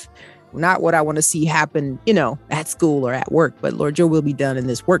life. Not what I want to see happen, at school or at work, but Lord, your will be done in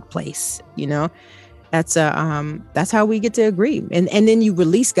this workplace. That's how we get to agree. And then you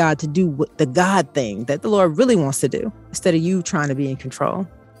release God to do what the God thing that the Lord really wants to do, instead of you trying to be in control.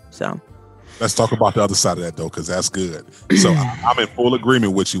 So let's talk about the other side of that, though, because that's good. So I'm in full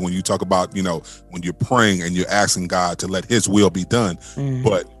agreement with you when you talk about, when you're praying and you're asking God to let his will be done.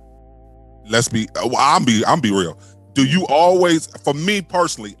 But I'm be real. Do you always, for me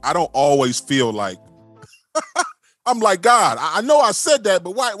personally, I don't always feel like, I'm like, God, I know I said that,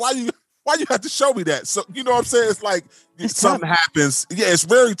 but why you, Why you have to show me that? So you know what I'm saying? It's like something tough. happens. Yeah, it's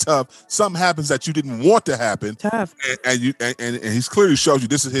very tough. Something happens that you didn't want to happen. Tough. And he's clearly shows you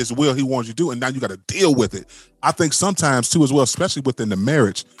this is his will. He wants you to do, and now you got to deal with it. I think sometimes too, as well, especially within the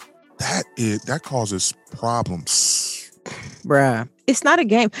marriage, that causes problems. Bruh, it's not a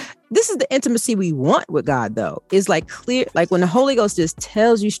game. This is the intimacy we want with God, though. It's like clear, like when the Holy Ghost just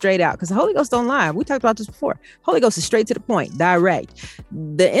tells you straight out, because the Holy Ghost don't lie. We talked about this before. Holy Ghost is straight to the point, direct.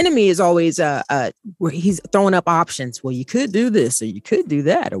 The enemy is always where he's throwing up options. Well, you could do this, or you could do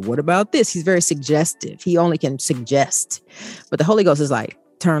that, or what about this? He's very suggestive. He only can suggest. But the Holy Ghost is like,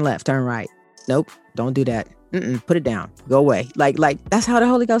 turn left, turn right. Nope, don't do that. Put it down. Go away. Like that's how the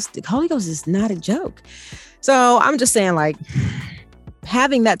Holy Ghost is not a joke. So I'm just saying, like,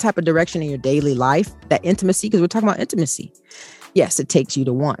 having that type of direction in your daily life, that intimacy, because we're talking about intimacy. Yes, it takes you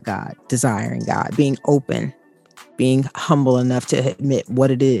to want God, desiring God, being open, being humble enough to admit what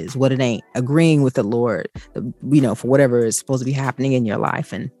it is, what it ain't, agreeing with the Lord, for whatever is supposed to be happening in your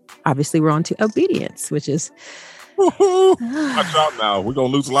life. And obviously we're on to obedience, which is... Watch out now. We're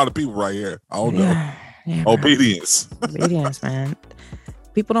going to lose a lot of people right here. I don't know. Yeah, obedience. Obedience, man.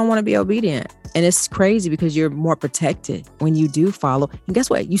 People don't want to be obedient. And it's crazy because you're more protected when you do follow. And guess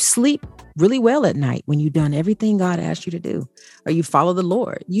what? You sleep really well at night when you've done everything God asked you to do, or you follow the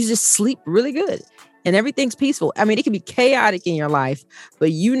Lord. You just sleep really good and everything's peaceful. I mean, it can be chaotic in your life,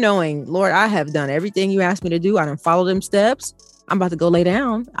 but you knowing, Lord, I have done everything you asked me to do. I done followed them steps. I'm about to go lay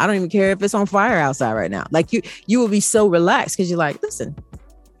down. I don't even care if it's on fire outside right now. Like you will be so relaxed because you're like, listen,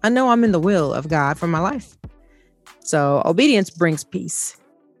 I know I'm in the will of God for my life. So obedience brings peace.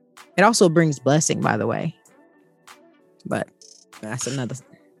 It also brings blessing, by the way. But that's another.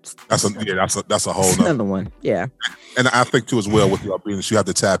 That's a whole another one. Yeah. And I think too as well with the obedience, you have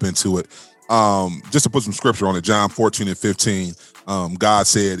to tap into it. Just to put some scripture on it, John 14:15. God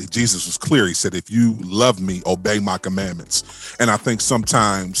said, Jesus was clear. He said, if you love me, obey my commandments. And I think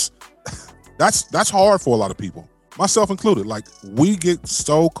sometimes that's hard for a lot of people, myself included. Like, we get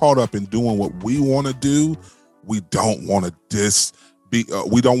so caught up in doing what we want to do. We don't want to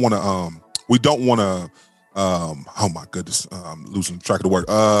oh my goodness, losing track of the word.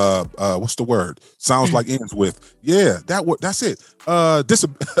 What's the word? Sounds like ends with. Yeah, that's it.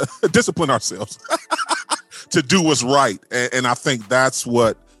 Discipline ourselves to do what's right. And I think that's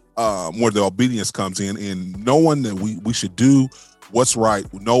what where the obedience comes in knowing that we should do what's right,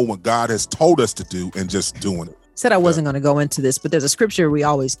 know what God has told us to do, and just doing it. Said I wasn't going to go into this, but there's a scripture we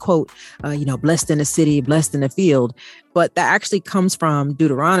always quote, blessed in the city, blessed in the field. But that actually comes from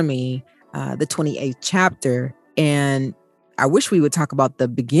Deuteronomy, the 28th chapter. And I wish we would talk about the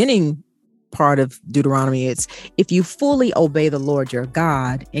beginning part of Deuteronomy. It's, if you fully obey the Lord your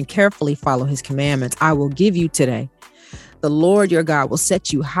God and carefully follow his commandments, I will give you today. The Lord your God will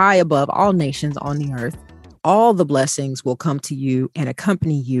set you high above all nations on the earth. All the blessings will come to you and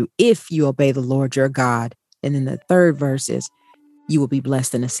accompany you if you obey the Lord your God. And then the third verse is, you will be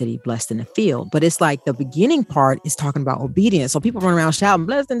blessed in the city, blessed in the field. But it's like the beginning part is talking about obedience. So people run around shouting,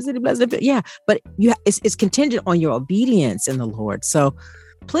 blessed in the city, blessed in the field. Yeah, but it's contingent on your obedience in the Lord. So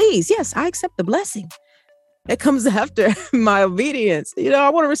please, yes, I accept the blessing that comes after my obedience. I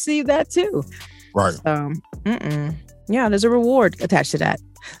want to receive that too. Right. Yeah, there's a reward attached to that.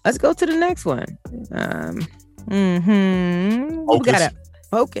 Let's go to the next one. We got it.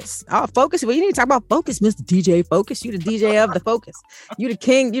 Focus. Oh, focus. Well, you need to talk about focus, Mr. DJ Focus. You the DJ of the focus. You the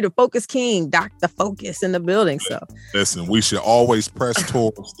king. You the focus king. Dr. Focus in the building. So listen, we should always press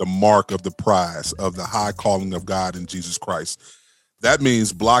towards the mark of the prize of the high calling of God in Jesus Christ. That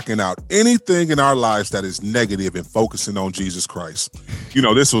means blocking out anything in our lives that is negative and focusing on Jesus Christ.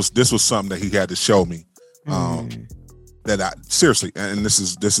 This was something that he had to show me. That I seriously, and this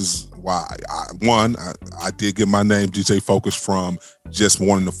is why I did get my name DJ Focus from just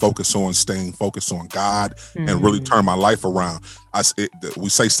wanting to focus on staying focused on God and really turn my life around. We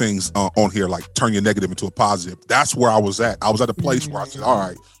say things on here like turn your negative into a positive. That's where I was at. I was at a place where I said, all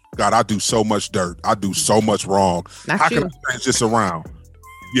right, God, I do so much dirt. I do so much wrong. How can I change this around?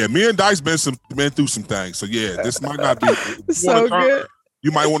 Yeah, me and Dice been through some things. So yeah, this might not be so good.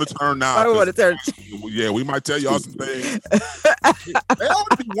 You might want to turn now. I want to turn. Yeah, we might tell y'all some things. They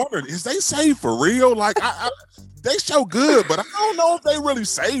ought to be wondering, is they saved for real? Like, they show good, but I don't know if they really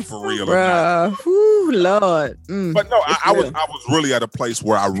saved for real. Bruh, whoo, Lord. But no, I was really at a place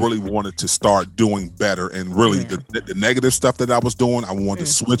where I really wanted to start doing better, and really the negative stuff that I was doing, I wanted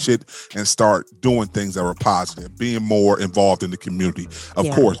to switch it and start doing things that were positive, being more involved in the community.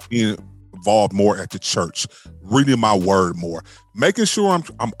 Of course, being involved more at the church, reading my word more, making sure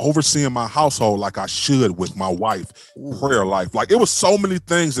I'm overseeing my household like I should with my wife, prayer life. Like, it was so many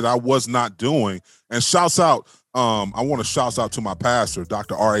things that I was not doing. And shouts out, I want to shout out to my pastor,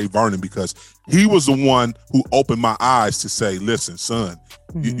 Dr. R.A. Vernon, because he was the one who opened my eyes to say, listen, son,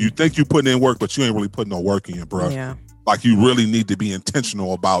 you think you're putting in work, but you ain't really putting no work in, bro. Yeah. Like, you really need to be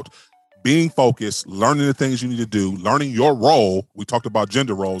intentional about being focused, learning the things you need to do, learning your role. We talked about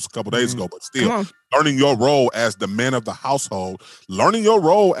gender roles a couple days ago, but still learning your role as the man of the household, learning your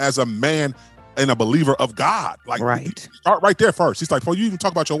role as a man and a believer of God. Like, start right there first. He's like, before you even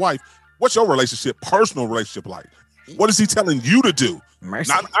talk about your wife, what's your personal relationship like? What is he telling you to do?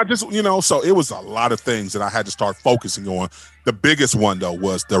 Not just, so it was a lot of things that I had to start focusing on. The biggest one, though,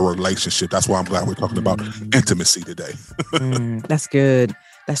 was the relationship. That's why I'm glad we're talking about intimacy today. That's good.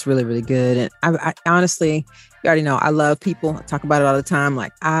 That's really, really good. And I honestly, you already know, I love people. I talk about it all the time.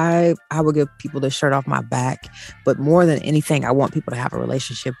 Like, I will give people the shirt off my back, but more than anything, I want people to have a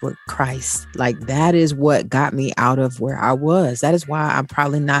relationship with Christ. Like, that is what got me out of where I was. That is why I'm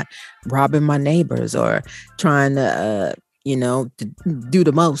probably not robbing my neighbors or trying to, to do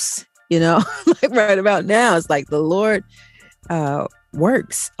the most, like right about now. It's like the Lord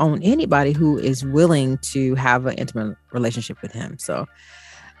works on anybody who is willing to have an intimate relationship with him. So,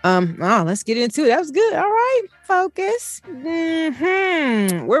 let's get into it. That was good. All right, focus.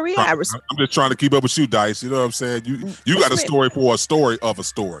 Where we at? I'm just trying to keep up with you, Dice. You know what I'm saying? You got a story for a story of a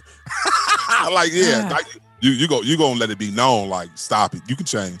story. Like, you gonna let it be known. Like, stop it. You can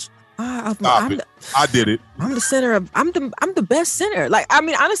change. Stop it. I did it. I'm the center of. I'm the best center. Like, I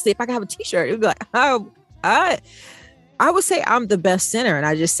mean, honestly, if I could have a T-shirt, it'd be like, I would say I'm the best sinner, and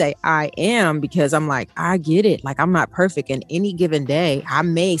I just say I am because I'm like, I get it. Like, I'm not perfect, and any given day I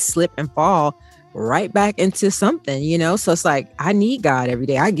may slip and fall right back into something, So it's like, I need God every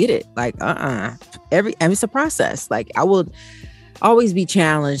day. I get it. Like, it's a process. Like, I will always be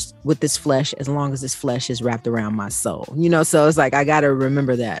challenged with this flesh as long as this flesh is wrapped around my soul, So it's like, I got to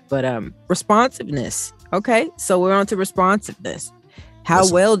remember that. But responsiveness. Okay, so we're on to responsiveness. How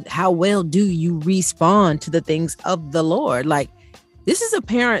well do you respond to the things of the Lord? Like, this is a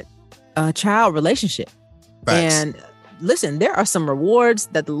parent-child relationship. Facts. And listen, there are some rewards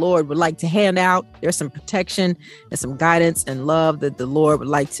that the Lord would like to hand out. There's some protection and some guidance and love that the Lord would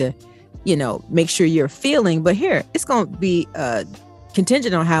like to, make sure you're feeling. But here, it's going to be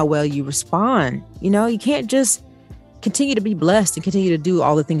contingent on how well you respond. You can't just continue to be blessed and continue to do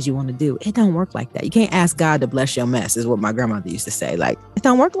all the things you want to do. It don't work like that. You can't ask God to bless your mess, is what my grandmother used to say. Like, it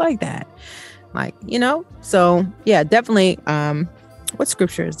don't work like that. Like, so yeah, definitely. What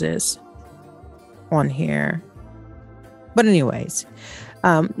scripture is this on here? But anyways,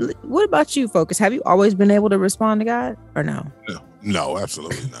 what about you, Focus? Have you always been able to respond to God or no? No,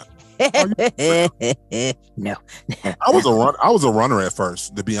 absolutely not. No. I was a runner at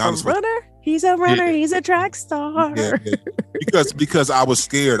first, to be honest with you. He's a runner. Yeah. He's a track star. Yeah. Because I was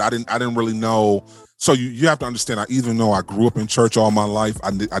scared. I didn't really know. So you have to understand. Even though I grew up in church all my life, I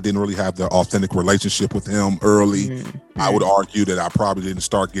didn't really have the authentic relationship with Him early. Mm-hmm. I would argue that I probably didn't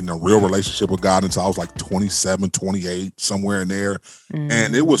start getting a real relationship with God until I was like 27, 28, somewhere in there. Mm-hmm.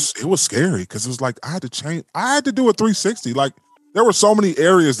 And it was scary because it was like I had to change. I had to do a 360. Like, there were so many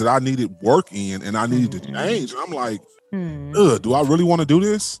areas that I needed work in, and I needed to change. And I'm like, do I really want to do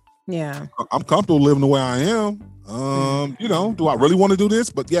this? Yeah, I'm comfortable living the way I am. Do I really want to do this?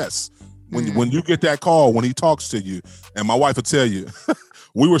 But yes, when you get that call, when He talks to you, and my wife will tell you,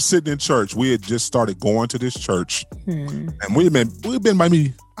 we were sitting in church. We had just started going to this church, and we've been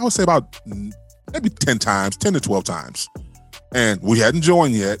maybe, I would say about maybe 10 to 12 times. And we hadn't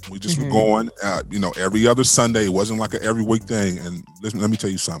joined yet. We just were going, every other Sunday. It wasn't like an every week thing. And listen, let me tell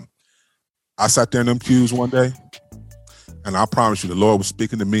you something. I sat there in them pews one day, and I promise you, the Lord was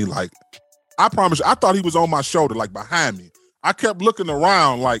speaking to me like, I promise you, I thought He was on my shoulder, like behind me. I kept looking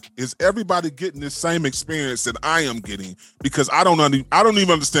around like, is everybody getting this same experience that I am getting? Because I don't even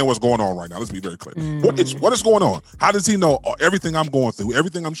understand what's going on right now. Let's be very clear. What is going on? How does He know everything I'm going through,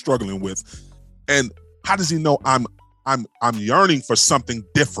 everything I'm struggling with? And how does He know I'm yearning for something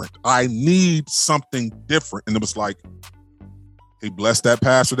different? I need something different. And it was like, He blessed that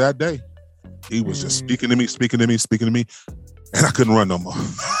pastor that day. He was just speaking to me. And I couldn't run no more.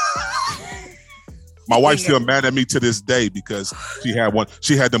 My wife's still mad at me to this day because she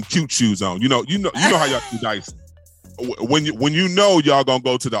had them cute shoes on. You know how y'all do, Dice. When y'all gonna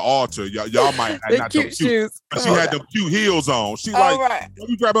go to the altar, y'all might have not cute shoes. But she had them cute heels on. She like, why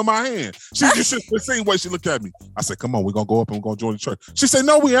you grabbing my hand? She just the same way she looked at me. I said, come on, we're gonna go up and we're gonna join the church. She said,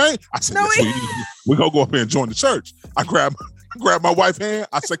 no, we ain't. I said, we're gonna go up here and join the church. I grabbed my wife's hand.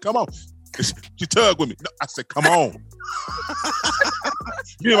 I said, come on. She tugged with me. No, I said, come on.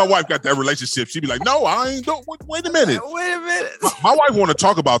 Me and my wife got that relationship. She'd be like, no, I ain't doing. Wait a minute. My wife want to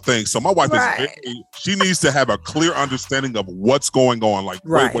talk about things. So my wife she needs to have a clear understanding of what's going on. Like,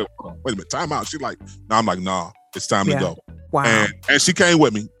 wait a minute, time out. She's like, no, I'm like, nah, it's time to go. Wow. And she came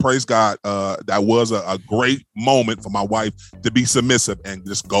with me. Praise God. That was a great moment for my wife to be submissive and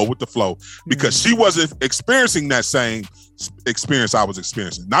just go with the flow, because she wasn't experiencing that same experience I was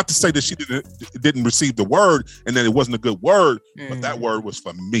experiencing. Not to say that she didn't receive the word and that it wasn't a good word, but that word was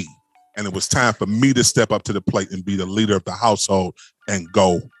for me. And it was time for me to step up to the plate and be the leader of the household and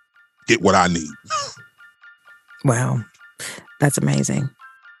go get what I need. Wow. That's amazing.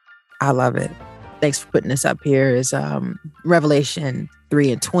 I love it. Thanks for putting this up here. Is Revelation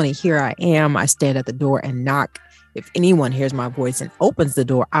 3:20. Here I am. I stand at the door and knock. If anyone hears my voice and opens the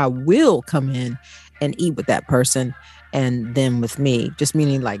door, I will come in and eat with that person and them with me. Just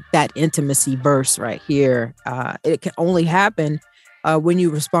meaning like that intimacy verse right here. It can only happen when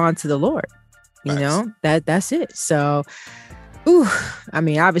you respond to the Lord. You know, that's it. So, I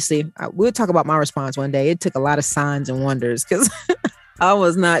mean, obviously, we'll talk about my response one day. It took a lot of signs and wonders because I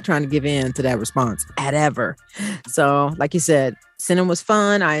was not trying to give in to that response at ever. So, like you said, sinning was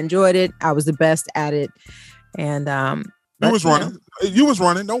fun. I enjoyed it. I was the best at it. And you was running. You was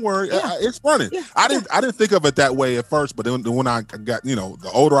running. Don't worry. Yeah. It's running. Yeah. I didn't think of it that way at first, but then when I got,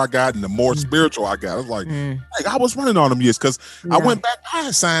 the older I got and the more spiritual I got, I was like, hey, I was running on them years because I went back. I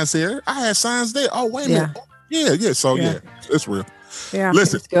had signs here. I had signs there. Oh, wait a minute. Yeah. So it's real. Yeah.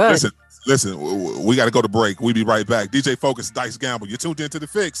 Listen, we got to go to break. We'll be right back. DJ Focus, Dice Gamble. You're tuned into The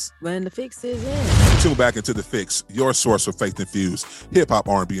Fix. When The Fix is in. Tune back into The Fix, your source for faith-infused hip-hop,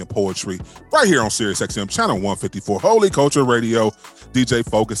 R&B, and poetry, right here on Sirius XM, channel 154, Holy Culture Radio. DJ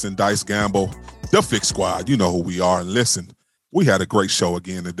Focus and Dice Gamble, The Fix Squad. You know who we are. And listen, we had a great show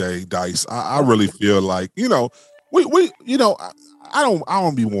again today, Dice. I really feel like, we I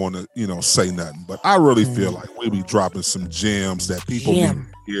don't be wanting to, say nothing, but I really feel like we be dropping some gems that people need to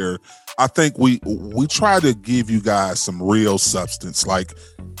hear. I think we try to give you guys some real substance. Like,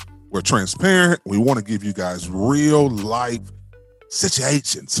 we're transparent. We want to give you guys real life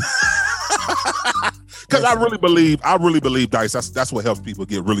situations. Because I really believe, Dice, that's what helps people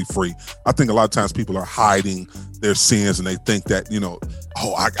get really free. I think a lot of times people are hiding their sins and they think that,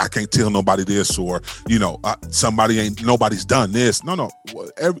 I can't tell nobody this, or, nobody's done this. No.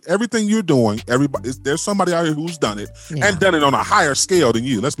 Everything you're doing, there's somebody out here who's done it and done it on a higher scale than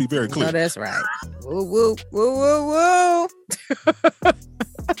you. Let's be very clear. No, that's right. Woo, woo, woo, woo, woo.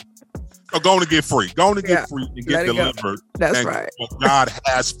 So going to get free. Going to get free and get delivered. That's right. What God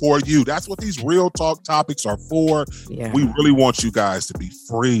has for you. That's what these real talk topics are for. Yeah. We really want you guys to be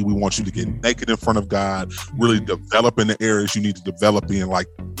free. We want you to get naked in front of God, really develop in the areas you need to develop in. Like,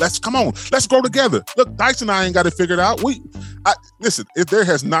 let's grow together. Look, Dice and I ain't got it figured out. Listen, if there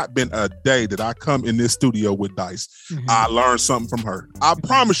has not been a day that I come in this studio with Dice, I learned something from her. I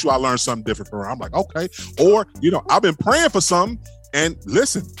promise you I learned something different from her. I'm like, okay. Or, I've been praying for something. And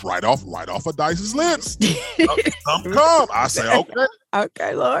listen, right off of Dice's lips, come. I say,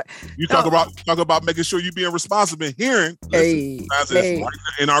 okay, Lord. You talk about making sure you're being responsible and hearing. It's right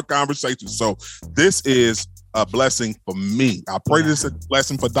in our conversation. So this is a blessing for me. I pray this is a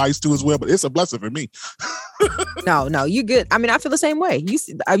blessing for Dice too as well, but it's a blessing for me. No, you good. I mean, I feel the same way. You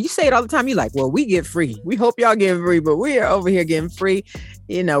say it all the time. You like, well, we get free. We hope y'all get free, but we are over here getting free.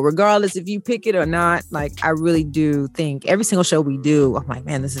 Regardless if you pick it or not. Like, I really do think every single show we do, I'm like,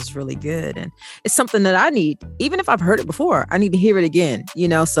 man, this is really good, and it's something that I need. Even if I've heard it before, I need to hear it again.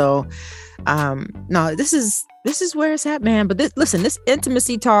 So, no, this is where it's at, man. But this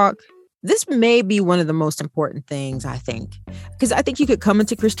intimacy talk. This may be one of the most important things, I think, because I think you could come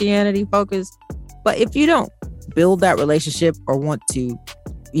into Christianity focused, but if you don't build that relationship or want to,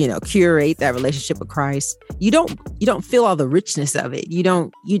 curate that relationship with Christ, you don't feel all the richness of it. You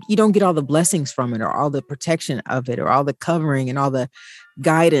don't get all the blessings from it, or all the protection of it, or all the covering and all the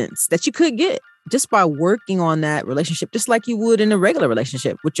guidance that you could get just by working on that relationship, just like you would in a regular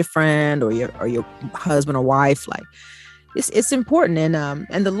relationship with your friend or your husband or wife. Like, it's important,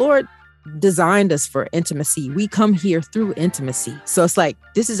 and the Lord designed us for intimacy. We come here through intimacy. So it's like,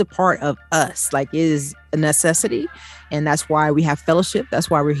 this is a part of us. Like, it is a necessity. And that's why we have fellowship.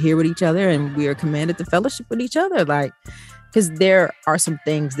 That's why we're here with each other, and we are commanded to fellowship with each other. Like, because there are some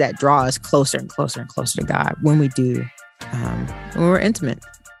things that draw us closer and closer and closer to God when we do, when we're intimate,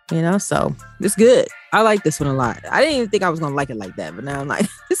 so it's good. I like this one a lot. I didn't even think I was going to like it like that, but now I'm like,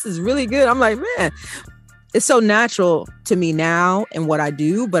 this is really good. I'm like, man, it's so natural to me now and what I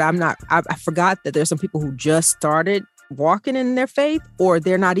do, but I forgot that there's some people who just started walking in their faith, or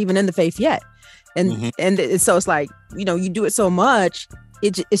they're not even in the faith yet. And so it's like, you know, you do it so much,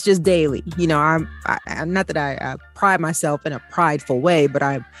 it's just daily. You know, I'm not that I pride myself in a prideful way, but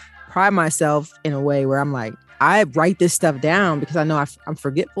I pride myself in a way where I'm like, I write this stuff down because I know I'm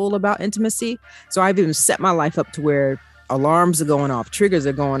forgetful about intimacy. So I've even set my life up to where alarms are going off, triggers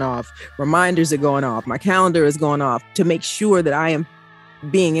are going off, reminders are going off, my calendar is going off to make sure that I am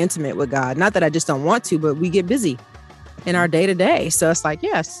being intimate with God. Not that I just don't want to, but we get busy in our day to day. So it's like,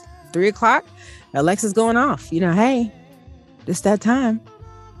 yes, 3:00, Alexa's going off. You know, hey, it's that time.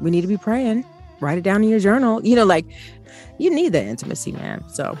 We need to be praying. Write it down in your journal. You know, like, you need that intimacy, man.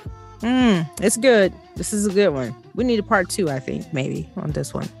 So it's good. This is a good one. We need a part 2, I think, maybe on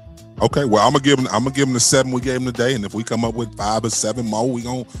this one. Okay, well, I'm gonna give him the 7 we gave him today, and if we come up with 5 or 7 more, we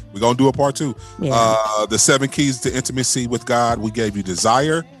gonna do a part 2. Yeah. The 7 keys to intimacy with God. We gave you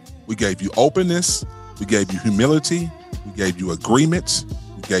desire, we gave you openness, we gave you humility, we gave you agreement,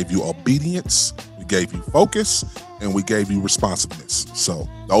 we gave you obedience, we gave you focus, and we gave you responsiveness. So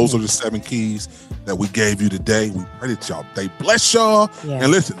those are the 7 keys that we gave you today. We pray that y'all, they bless y'all. Yeah.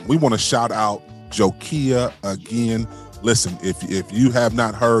 And listen, we want to shout out Jokia again. Listen, if you have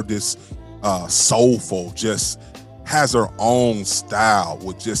not heard this soulful, just has her own style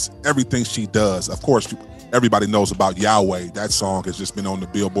with just everything she does. Of course, everybody knows about Yahweh. That song has just been on the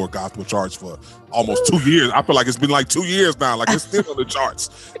Billboard Gospel charts for almost 2 years. I feel like it's been like 2 years now. Like, it's still on the charts,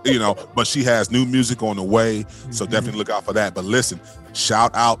 you know. But she has new music on the way, so definitely look out for that. But listen,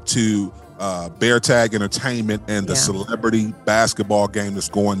 shout out to Bear Tag Entertainment and the celebrity basketball game that's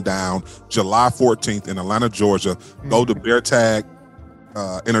going down July 14th in Atlanta, Georgia. Go to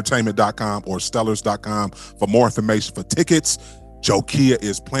beartagentertainment.com or stellars.com for more information for tickets. Jokia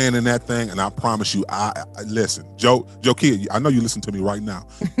is playing in that thing, and I promise you, I listen, Jokia, I know you listen to me right now.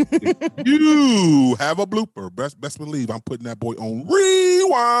 If you have a blooper, best believe I'm putting that boy on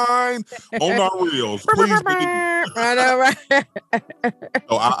rewind on our reels. Please believe. I know, right?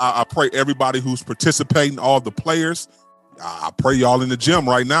 So I pray everybody who's participating, all the players, I pray y'all in the gym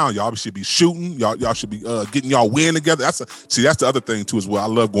right now. Y'all should be shooting. Y'all should be getting y'all win together. That's the other thing too as well. I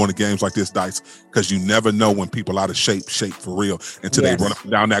love going to games like this, Dice, because you never know when people out of shape for real until they run up and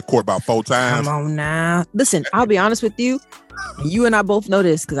down that court about 4 times. Come on now. Listen, I'll be honest with you. You and I both know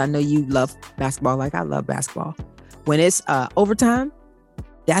this because I know you love basketball like I love basketball. When it's overtime,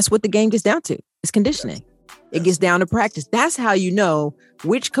 that's what the game gets down to. It's conditioning. It gets down to practice. That's how you know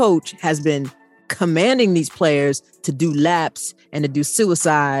which coach has been commanding these players to do laps and to do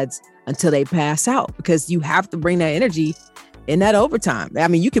suicides until they pass out, because you have to bring that energy in that overtime. I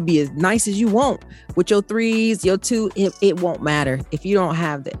mean, you could be as nice as you want with your 3s, your 2. It won't matter if you don't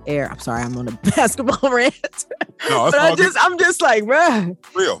have the air. I'm sorry, I'm on a basketball rant. No, but I'm just like, bruh,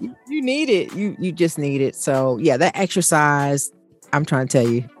 real. You need it. You just need it. So yeah, that exercise, I'm trying to tell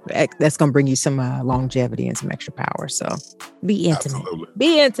you, that's going to bring you some longevity and some extra power. So be intimate. Absolutely.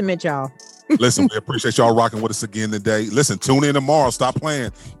 Be intimate, y'all. Listen, we appreciate y'all rocking with us again today. Listen, tune in tomorrow. Stop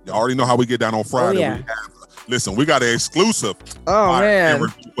playing. You already know how we get down on Friday. Oh, yeah. We got an exclusive man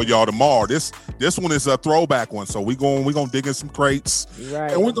for y'all tomorrow. This one is a throwback one. So we're gonna dig in some crates.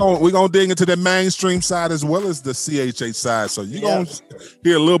 Right. And we're gonna dig into the mainstream side as well as the CHH side. So you're gonna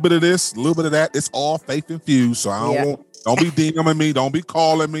hear a little bit of this, a little bit of that. It's all faith infused. So don't be DMing me, don't be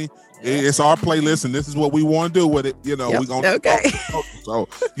calling me. It's our playlist, and this is what we want to do with it. You know, we're gonna so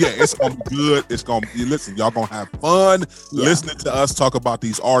it's gonna be good. It's gonna be, listen, y'all gonna have fun listening to us talk about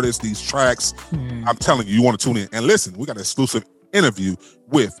these artists, these tracks. I'm telling you, you want to tune in and listen. We got an exclusive interview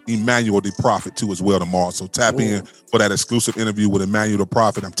with Emmanuel the Prophet too as well tomorrow. So tap in for that exclusive interview with Emmanuel the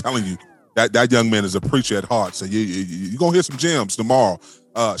Prophet. I'm telling you, that young man is a preacher at heart. So you're gonna hear some gems tomorrow.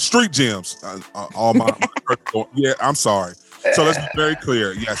 Street gems. All my I'm sorry. So let's be very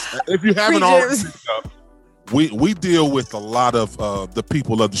clear. Yes, if you haven't already, we deal with a lot of the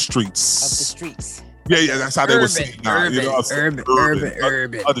people of the streets. Of the streets. Yeah, that's how they were seen now. Urban.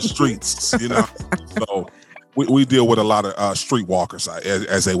 Of the streets, you know. So we deal with a lot of streetwalkers,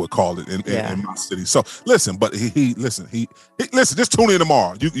 as they would call it in my city. So listen, but he listen. Just tune in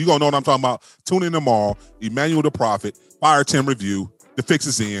tomorrow. You gonna know what I'm talking about. Tune in tomorrow. Emmanuel the Prophet, Fire 10 review. The fix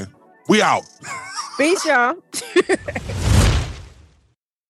is in. We out. Peace, y'all.